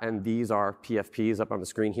 And these are PFPs up on the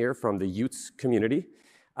screen here from the Utes community.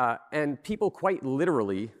 And people quite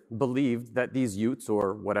literally believed that these Utes,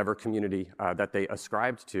 or whatever community that they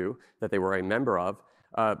ascribed to, that they were a member of,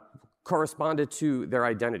 corresponded to their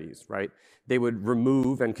identities, right? They would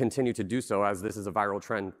remove, and continue to do so, as this is a viral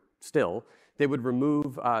trend still, they would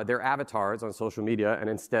remove their avatars on social media and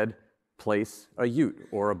instead place a Ute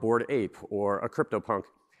or a Bored Ape or a CryptoPunk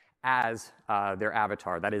as their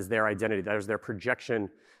avatar. That is their identity. That is their projection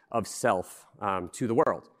of self to the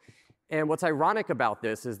world. And what's ironic about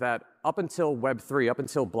this is that up until Web3, up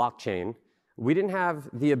until blockchain, we didn't have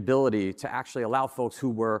the ability to actually allow folks who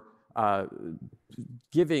were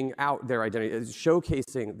giving out their identity,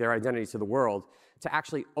 showcasing their identity to the world, to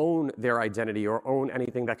actually own their identity or own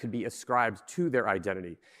anything that could be ascribed to their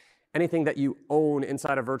identity. Anything that you own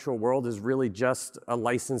inside a virtual world is really just a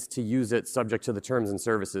license to use it subject to the terms and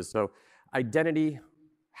services. So identity,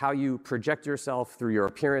 how you project yourself through your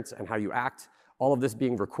appearance and how you act, all of this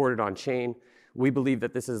being recorded on chain, we believe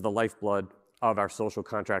that this is the lifeblood of our social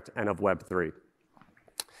contract and of Web3.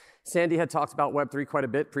 Sandy had talked about Web3 quite a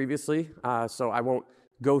bit previously, so I won't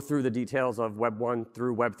go through the details of Web 1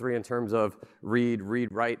 through Web3 in terms of read,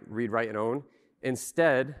 write, and own.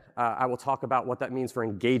 Instead, I will talk about what that means for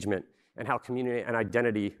engagement and how community and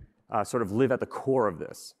identity sort of live at the core of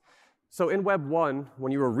this. So in Web 1,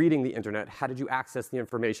 when you were reading the internet, how did you access the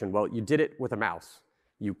information? Well, you did it with a mouse.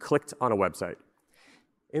 You clicked on a website.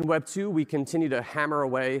 In Web 2, we continue to hammer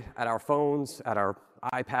away at our phones, at our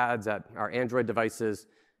iPads, at our Android devices,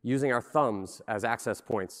 using our thumbs as access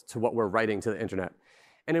points to what we're writing to the internet.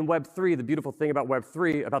 And in Web 3, the beautiful thing about Web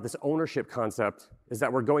 3, about this ownership concept, is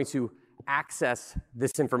that we're going to access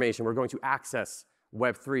this information. We're going to access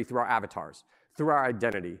Web 3 through our avatars, through our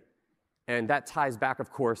identity. And that ties back, of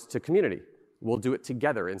course, to community. We'll do it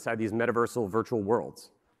together inside these metaversal virtual worlds.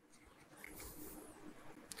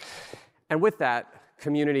 And with that,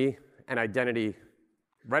 community and identity,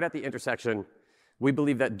 right at the intersection, we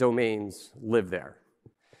believe that domains live there.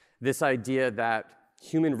 This idea that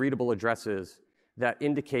human readable addresses that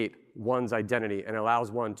indicate one's identity and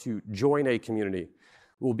allows one to join a community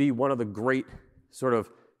will be one of the great sort of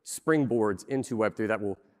springboards into Web3 that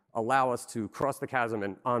will allow us to cross the chasm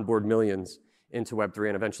and onboard millions into Web3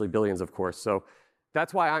 and eventually billions, of course. So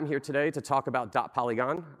that's why I'm here today to talk about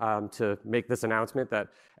 .polygon, to make this announcement that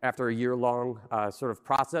after a year-long sort of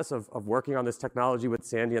process of working on this technology with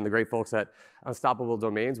Sandy and the great folks at Unstoppable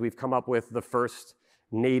Domains, we've come up with the first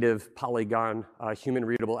native Polygon human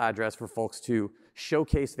readable address for folks to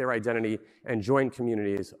showcase their identity and join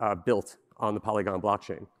communities built on the Polygon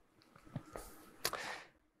blockchain.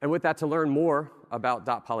 And with that, to learn more about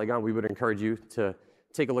 .polygon, we would encourage you to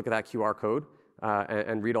take a look at that QR code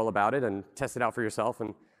and read all about it and test it out for yourself.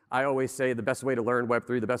 And I always say the best way to learn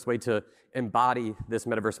Web3, the best way to embody this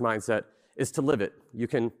metaverse mindset is to live it. You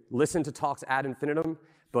can listen to talks ad infinitum,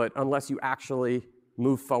 but unless you actually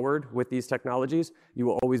move forward with these technologies, you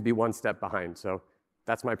will always be one step behind. So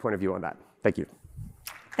that's my point of view on that. Thank you.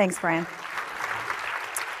 Thanks, Brian.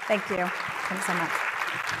 Thank you. Thanks so much.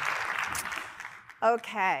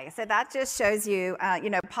 Okay, so that just shows you,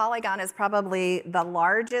 Polygon is probably the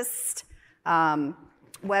largest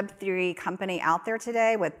Web3 company out there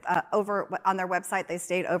today with on their website, they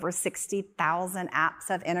state over 60,000 apps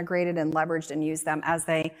have integrated and leveraged and used them as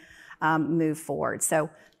they move forward.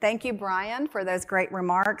 So thank you, Brian, for those great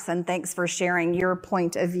remarks, and thanks for sharing your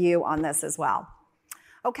point of view on this as well.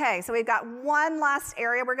 Okay, so we've got one last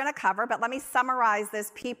area we're going to cover, but let me summarize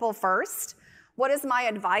this people first. What is my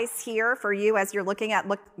advice here for you as you're looking at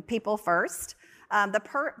people first?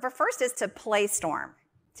 The first is to play storm.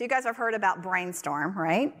 So you guys have heard about brainstorm,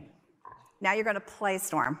 right? Now you're going to play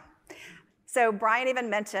storm. So Brian even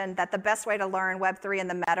mentioned that the best way to learn Web3 in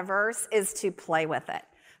the metaverse is to play with it.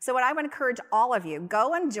 So what I would encourage all of you,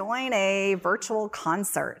 go and join a virtual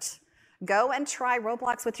concert. Go and try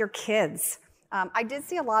Roblox with your kids. I did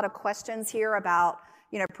see a lot of questions here about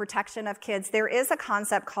protection of kids. There is a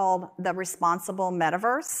concept called the responsible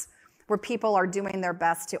metaverse, where people are doing their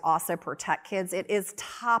best to also protect kids. It is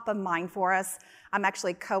top of mind for us. I'm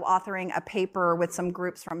actually co-authoring a paper with some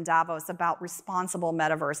groups from Davos about responsible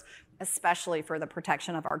metaverse, especially for the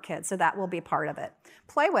protection of our kids. So that will be part of it.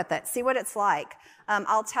 Play with it, see what it's like.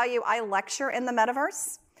 I'll tell you, I lecture in the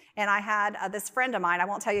metaverse, and I had this friend of mine, I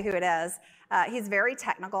won't tell you who it is. He's very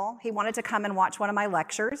technical. He wanted to come and watch one of my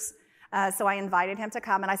lectures. So I invited him to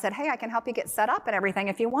come, and I said, hey, I can help you get set up and everything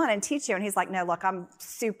if you want and teach you. And he's like, no, look, I'm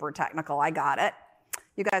super technical. I got it.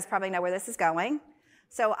 You guys probably know where this is going.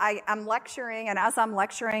 So I'm lecturing, and as I'm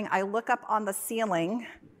lecturing, I look up on the ceiling,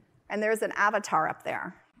 and there's an avatar up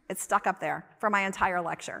there. It's stuck up there for my entire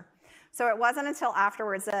lecture. So it wasn't until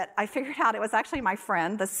afterwards that I figured out it was actually my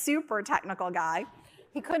friend, the super technical guy.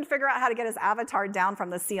 He couldn't figure out how to get his avatar down from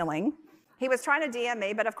the ceiling. He was trying to DM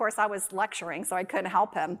me, but of course I was lecturing, so I couldn't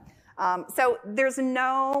help him. So there's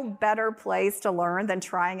no better place to learn than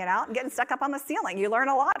trying it out and getting stuck up on the ceiling. You learn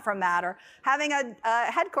a lot from that, or having a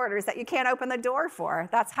headquarters that you can't open the door for.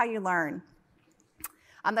 That's how you learn.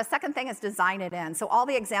 The second thing is design it in. So all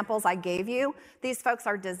the examples I gave you, these folks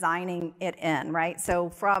are designing it in, right? So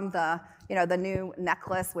from the new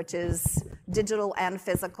necklace, which is digital and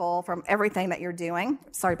physical, from everything that you're doing.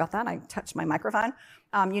 Sorry about that, I touched my microphone.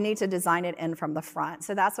 You need to design it in from the front.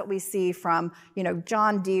 So that's what we see from,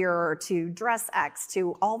 John Deere to DressX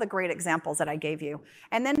to all the great examples that I gave you.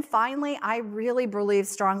 And then finally, I really believe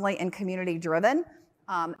strongly in community driven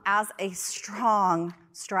as a strong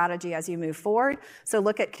strategy as you move forward. So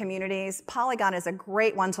look at communities. Polygon is a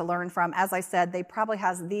great one to learn from. As I said, they probably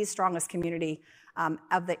has the strongest community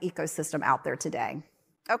of the ecosystem out there today.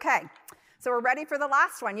 Okay, so we're ready for the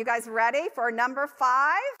last one. You guys ready for number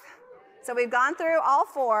 5? So we've gone through all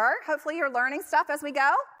 4. Hopefully you're learning stuff as we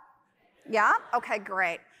go. Yeah? Okay,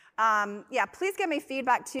 great. Yeah, please give me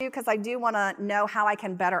feedback too, because I do want to know how I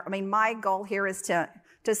can better. My goal here is to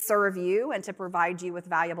serve you and to provide you with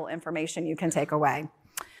valuable information you can take away.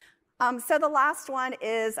 So the last one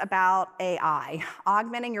is about AI,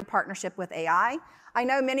 augmenting your partnership with AI. I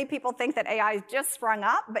know many people think that AI just sprung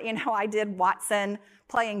up, but I did Watson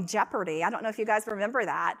playing Jeopardy. I don't know if you guys remember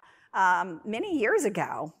that. Many years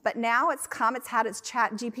ago, but now it's had its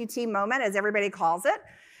chat GPT moment, as everybody calls it.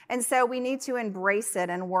 And so we need to embrace it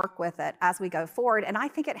and work with it as we go forward. And I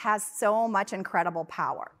think it has so much incredible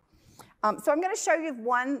power. So I'm going to show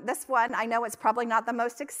you this one. I know it's probably not the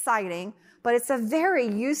most exciting, but it's a very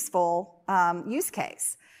useful use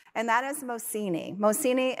case. And that is Mocini.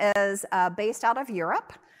 Mocini is based out of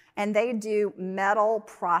Europe, and they do metal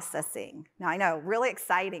processing. Now I know, really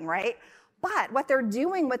exciting, right? But what they're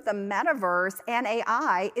doing with the metaverse and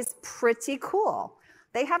AI is pretty cool.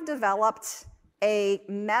 They have developed a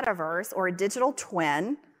metaverse or a digital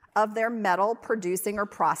twin of their metal producing or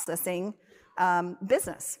processing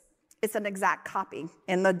business. It's an exact copy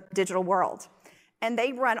in the digital world. And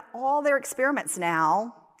they run all their experiments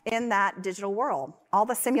now in that digital world. All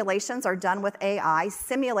the simulations are done with AI,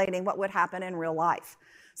 simulating what would happen in real life.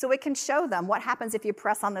 So it can show them what happens if you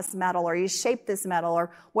press on this metal, or you shape this metal,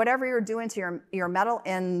 or whatever you're doing to your metal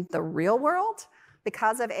in the real world.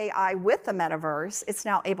 Because of AI with the metaverse, it's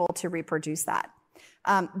now able to reproduce that.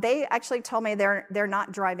 They actually told me they're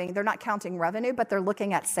not counting revenue, but they're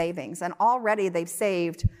looking at savings. And already they've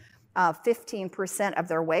saved 15% of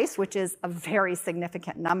their waste, which is a very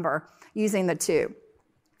significant number using the two.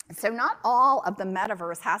 So not all of the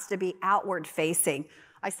metaverse has to be outward facing.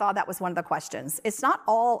 I saw that was one of the questions. It's not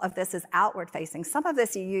all of this is outward facing. Some of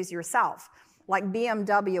this you use yourself, like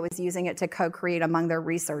BMW is using it to co-create among their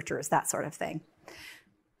researchers, that sort of thing.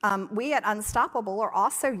 We at Unstoppable are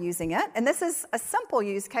also using it, and this is a simple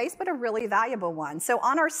use case, but a really valuable one. So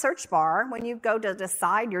on our search bar, when you go to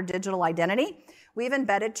decide your digital identity, we've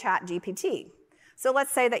embedded ChatGPT. So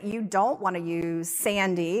let's say that you don't want to use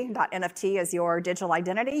Sandy.nft as your digital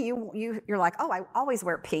identity. You're like, oh, I always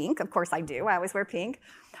wear pink. Of course I do. I always wear pink.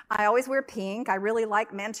 I really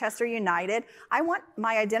like Manchester United. I want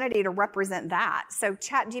my identity to represent that. So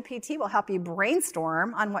ChatGPT will help you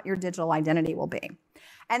brainstorm on what your digital identity will be.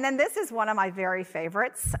 And then this is one of my very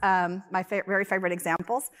favorites, very favorite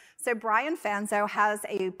examples. So Brian Fanzo has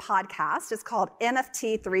a podcast. It's called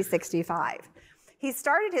NFT 365. He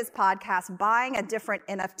started his podcast buying a different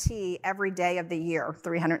NFT every day of the year,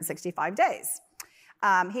 365 days.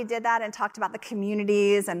 He did that and talked about the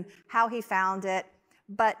communities and how he found it.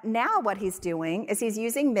 But now what he's doing is he's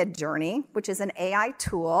using Midjourney, which is an AI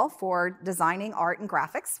tool for designing art and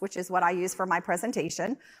graphics, which is what I use for my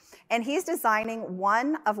presentation. And he's designing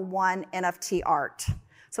one-of-one NFT art.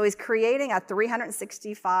 So he's creating a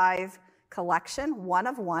 365 collection, one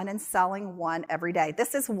of one, and selling one every day.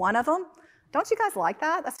 This is one of them. Don't you guys like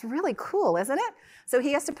that? That's really cool, isn't it? So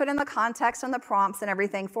he has to put in the context and the prompts and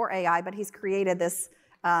everything for AI, but he's created this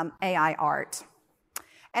AI art.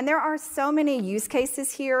 And there are so many use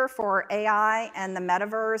cases here for AI and the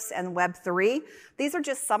metaverse and Web3. These are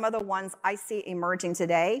just some of the ones I see emerging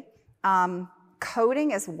today.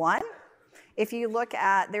 Coding is one. If you look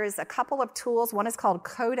at, there's a couple of tools. One is called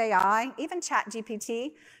Code AI. Even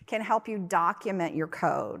ChatGPT can help you document your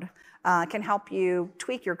code, can help you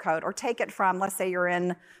tweak your code or take it from, let's say you're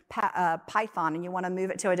in Python and you want to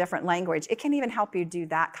move it to a different language. It can even help you do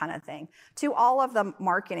that kind of thing, to all of the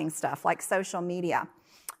marketing stuff like social media.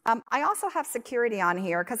 I also have security on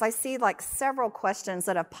here because I see like several questions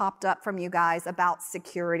that have popped up from you guys about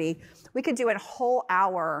security. We could do a whole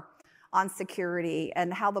hour on security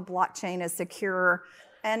and how the blockchain is secure.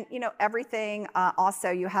 And everything, also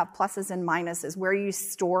you have pluses and minuses, where you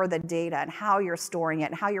store the data and how you're storing it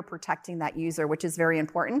and how you're protecting that user, which is very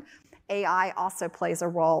important. AI also plays a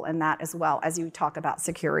role in that as well as you talk about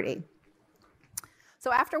security.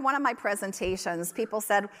 So after one of my presentations, people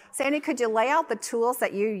said, Sandy, could you lay out the tools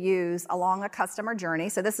that you use along a customer journey?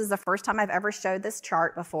 So this is the first time I've ever showed this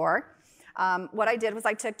chart before. What I did was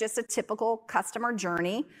I took just a typical customer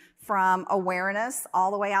journey from awareness all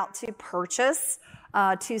the way out to purchase,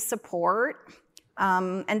 to support,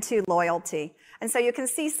 and to loyalty. And so you can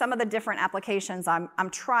see some of the different applications I'm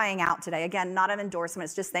trying out today. Again, not an endorsement,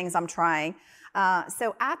 it's just things I'm trying.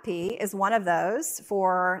 So Appy is one of those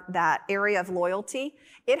for that area of loyalty.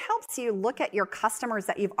 It helps you look at your customers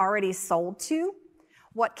that you've already sold to,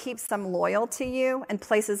 what keeps them loyal to you, and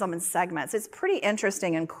places them in segments. It's pretty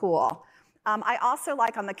interesting and cool. I also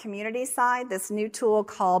like on the community side this new tool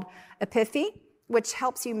called Epiphy, which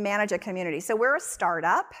helps you manage a community. So we're a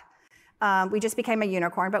startup. We just became a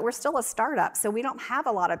unicorn, but we're still a startup, so we don't have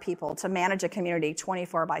a lot of people to manage a community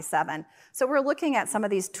 24/7. So we're looking at some of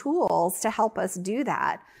these tools to help us do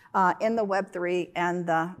that in the Web3 and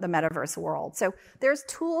the metaverse world. So there's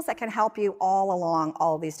tools that can help you all along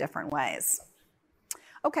all these different ways.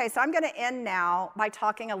 Okay, so I'm going to end now by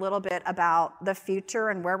talking a little bit about the future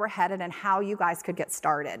and where we're headed and how you guys could get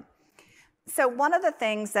started. So one of the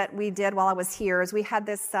things that we did while I was here is we had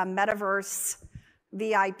this Metaverse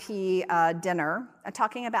VIP dinner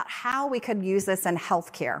talking about how we could use this in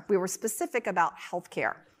healthcare. We were specific about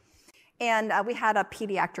healthcare. And we had a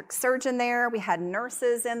pediatric surgeon there. We had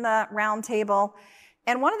nurses in the round table.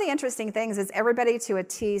 And one of the interesting things is everybody to a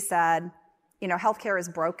T said, healthcare is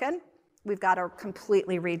broken. We've got to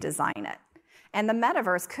completely redesign it. And the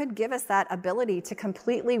metaverse could give us that ability to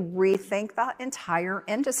completely rethink the entire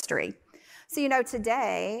industry. So,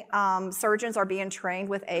 today, surgeons are being trained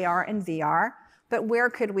with AR and VR, but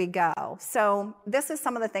where could we go? So this is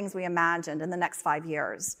some of the things we imagined in the next 5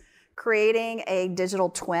 years. Creating a digital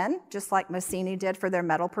twin, just like Massini did for their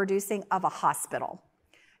metal producing, of a hospital.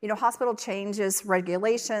 Hospital changes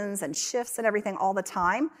regulations and shifts and everything all the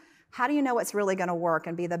time. How do you know what's really going to work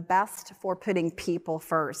and be the best for putting people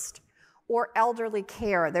first? Or elderly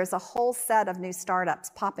care. There's a whole set of new startups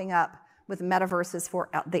popping up with metaverses for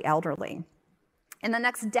the elderly. In the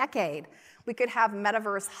next decade, we could have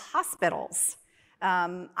metaverse hospitals.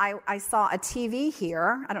 I saw a TV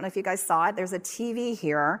here. I don't know if you guys saw it. There's a TV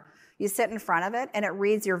here. You sit in front of it, and it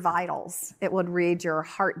reads your vitals. It would read your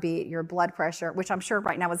heartbeat, your blood pressure, which I'm sure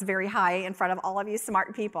right now is very high in front of all of you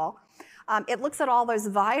smart people. It looks at all those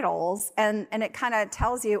vitals, and it kind of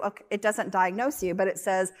tells you, okay, it doesn't diagnose you, but it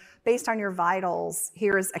says, based on your vitals,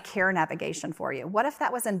 here's a care navigation for you. What if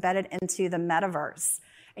that was embedded into the metaverse,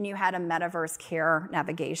 and you had a metaverse care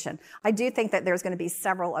navigation? I do think that there's going to be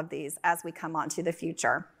several of these as we come on to the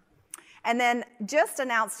future. And then just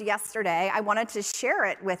announced yesterday, I wanted to share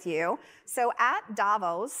it with you. So at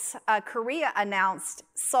Davos, Korea announced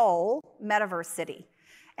Seoul Metaverse City.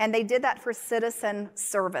 And they did that for citizen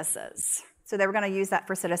services. So they were going to use that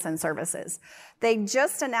for citizen services. They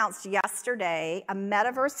just announced yesterday a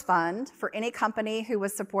Metaverse fund for any company who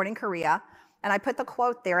was supporting Korea. And I put the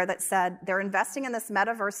quote there that said they're investing in this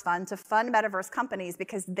Metaverse fund to fund Metaverse companies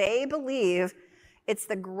because they believe it's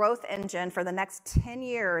the growth engine for the next 10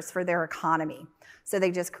 years for their economy. So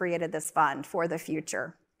they just created this fund for the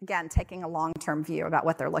future. Again, taking a long-term view about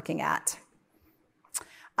what they're looking at.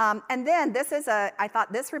 And then I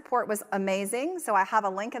thought this report was amazing. So I have a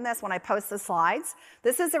link in this when I post the slides.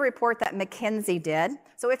 This is a report that McKinsey did.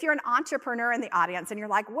 So if you're an entrepreneur in the audience and you're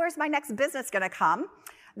like, where's my next business going to come?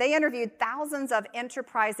 They interviewed thousands of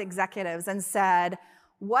enterprise executives and said,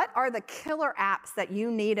 what are the killer apps that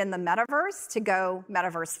you need in the metaverse to go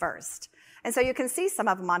metaverse first? And so you can see some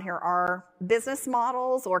of them on here are business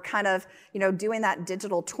models or kind of, doing that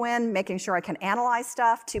digital twin, making sure I can analyze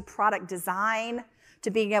stuff, to product design, to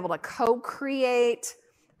being able to co-create.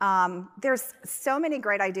 There's so many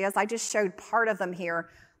great ideas. I just showed part of them here,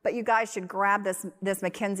 but you guys should grab this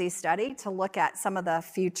McKinsey study to look at some of the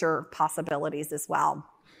future possibilities as well.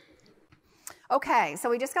 Okay, so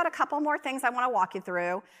we just got a couple more things I want to walk you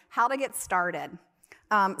through, how to get started.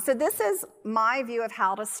 So this is my view of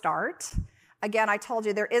how to start. Again, I told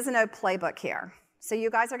you there is no playbook here. So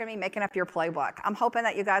you guys are going to be making up your playbook. I'm hoping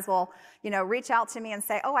that you guys will, reach out to me and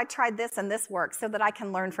say, oh, I tried this and this works, so that I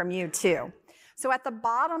can learn from you too. So at the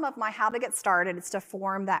bottom of my how to get started, it's to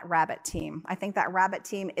form that rabbit team. I think that rabbit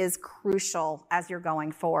team is crucial as you're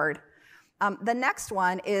going forward. The next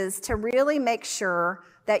one is to really make sure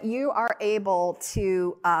that you are able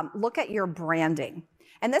to look at your branding.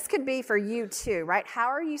 And this could be for you too, right? How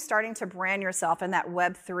are you starting to brand yourself in that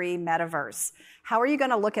Web3 metaverse? How are you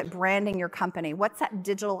going to look at branding your company? What's that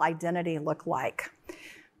digital identity look like?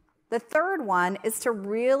 The third one is to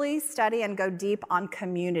really study and go deep on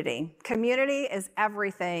community. Community is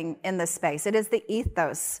everything in this space. It is the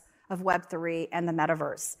ethos of Web3 and the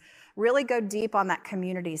metaverse. Really go deep on that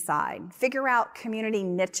community side. Figure out community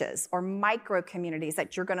niches or micro communities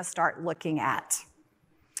that you're going to start looking at.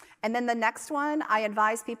 And then the next one, I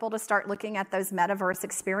advise people to start looking at those metaverse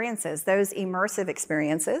experiences, those immersive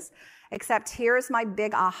experiences. Except here's my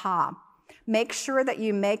big aha. Make sure that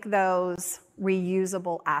you make those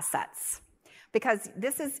reusable assets. Because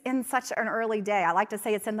this is in such an early day. I like to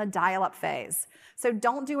say it's in the dial-up phase. So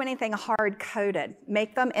don't do anything hard-coded.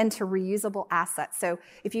 Make them into reusable assets. So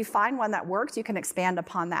if you find one that works, you can expand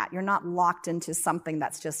upon that. You're not locked into something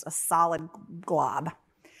that's just a solid glob.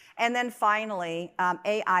 And then finally,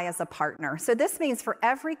 AI as a partner. So this means for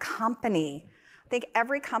every company, I think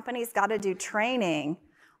every company's got to do training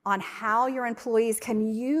on how your employees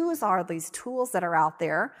can use all these tools that are out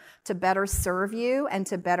there to better serve you and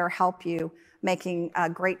to better help you making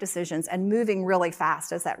great decisions and moving really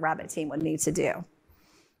fast, as that rabbit team would need to do.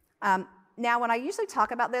 Now, when I usually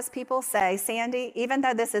talk about this, people say, Sandy, even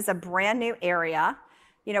though this is a brand new area,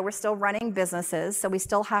 we're still running businesses, so we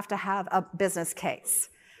still have to have a business case.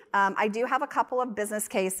 I do have a couple of business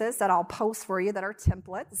cases that I'll post for you that are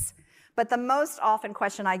templates, but the most often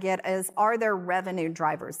question I get is, are there revenue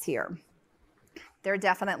drivers here? There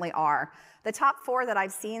definitely are. The top 4 that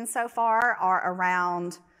I've seen so far are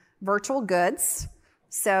around virtual goods,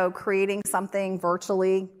 so creating something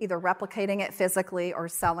virtually, either replicating it physically or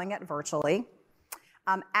selling it virtually.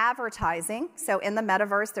 Advertising, so in the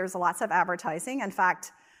metaverse, there's lots of advertising. In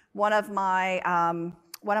fact, one of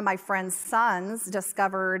my friend's sons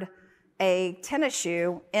discovered a tennis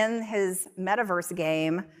shoe in his metaverse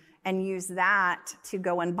game and used that to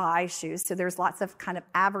go and buy shoes. So there's lots of kind of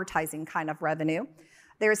advertising kind of revenue.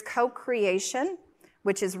 There's co-creation,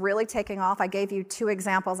 which is really taking off. I gave you 2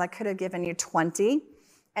 examples. I could have given you 20.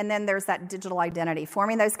 And then there's that digital identity.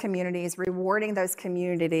 Forming those communities, rewarding those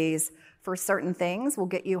communities for certain things will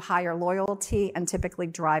get you higher loyalty and typically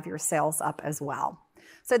drive your sales up as well.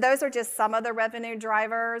 So those are just some of the revenue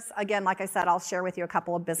drivers. Again, like I said, I'll share with you a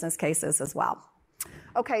couple of business cases as well.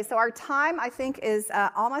 Okay, so our time, I think, is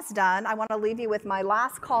almost done. I want to leave you with my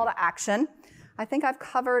last call to action. I think I've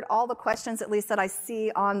covered all the questions, at least that I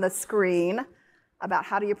see on the screen, about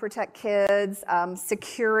how do you protect kids,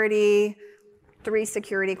 security, 3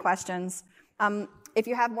 security questions. If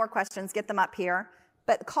you have more questions, get them up here.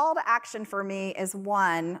 But call to action for me is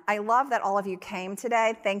 1. I love that all of you came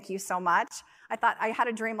today. Thank you so much. I had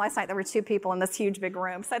a dream last night. There were 2 people in this huge big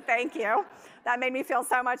room, so thank you. That made me feel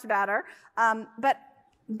so much better. But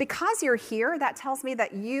because you're here, that tells me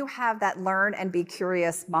that you have that learn and be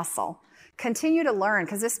curious muscle. Continue to learn,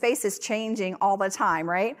 because this space is changing all the time,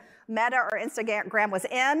 right? Meta or Instagram was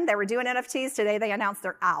in, they were doing NFTs. Today they announced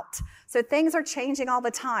they're out. So things are changing all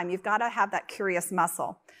the time. You've got to have that curious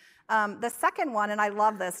muscle. The second one, and I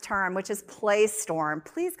love this term, which is play storm.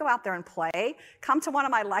 Please go out there and play. Come to one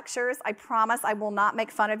of my lectures. I promise I will not make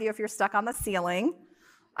fun of you if you're stuck on the ceiling.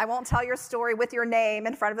 I won't tell your story with your name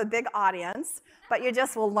in front of a big audience, but you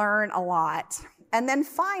just will learn a lot. And then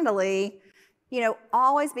finally,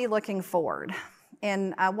 always be looking forward.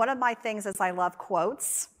 And one of my things is I love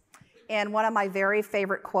quotes. And one of my very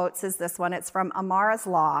favorite quotes is this one. It's from Amara's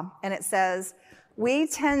Law, and it says, "We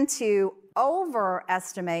tend to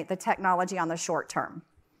overestimate the technology on the short term,"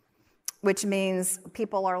 which means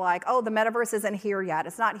people are like, oh, the metaverse isn't here yet.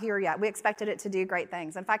 It's not here yet. We expected it to do great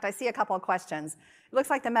things. In fact, I see a couple of questions. It looks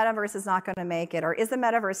like the metaverse is not going to make it, or is the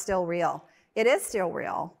metaverse still real? It is still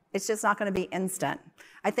real. It's just not going to be instant.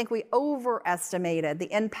 I think we overestimated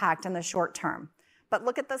the impact in the short term. But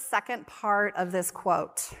look at the second part of this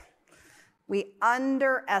quote. We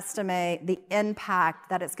underestimate the impact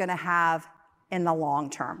that it's going to have in the long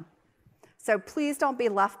term. So please don't be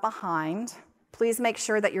left behind. Please make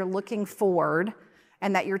sure that you're looking forward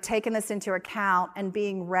and that you're taking this into account and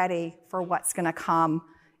being ready for what's going to come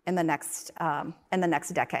in the next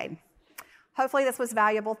decade. Hopefully this was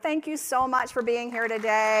valuable. Thank you so much for being here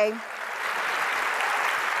today.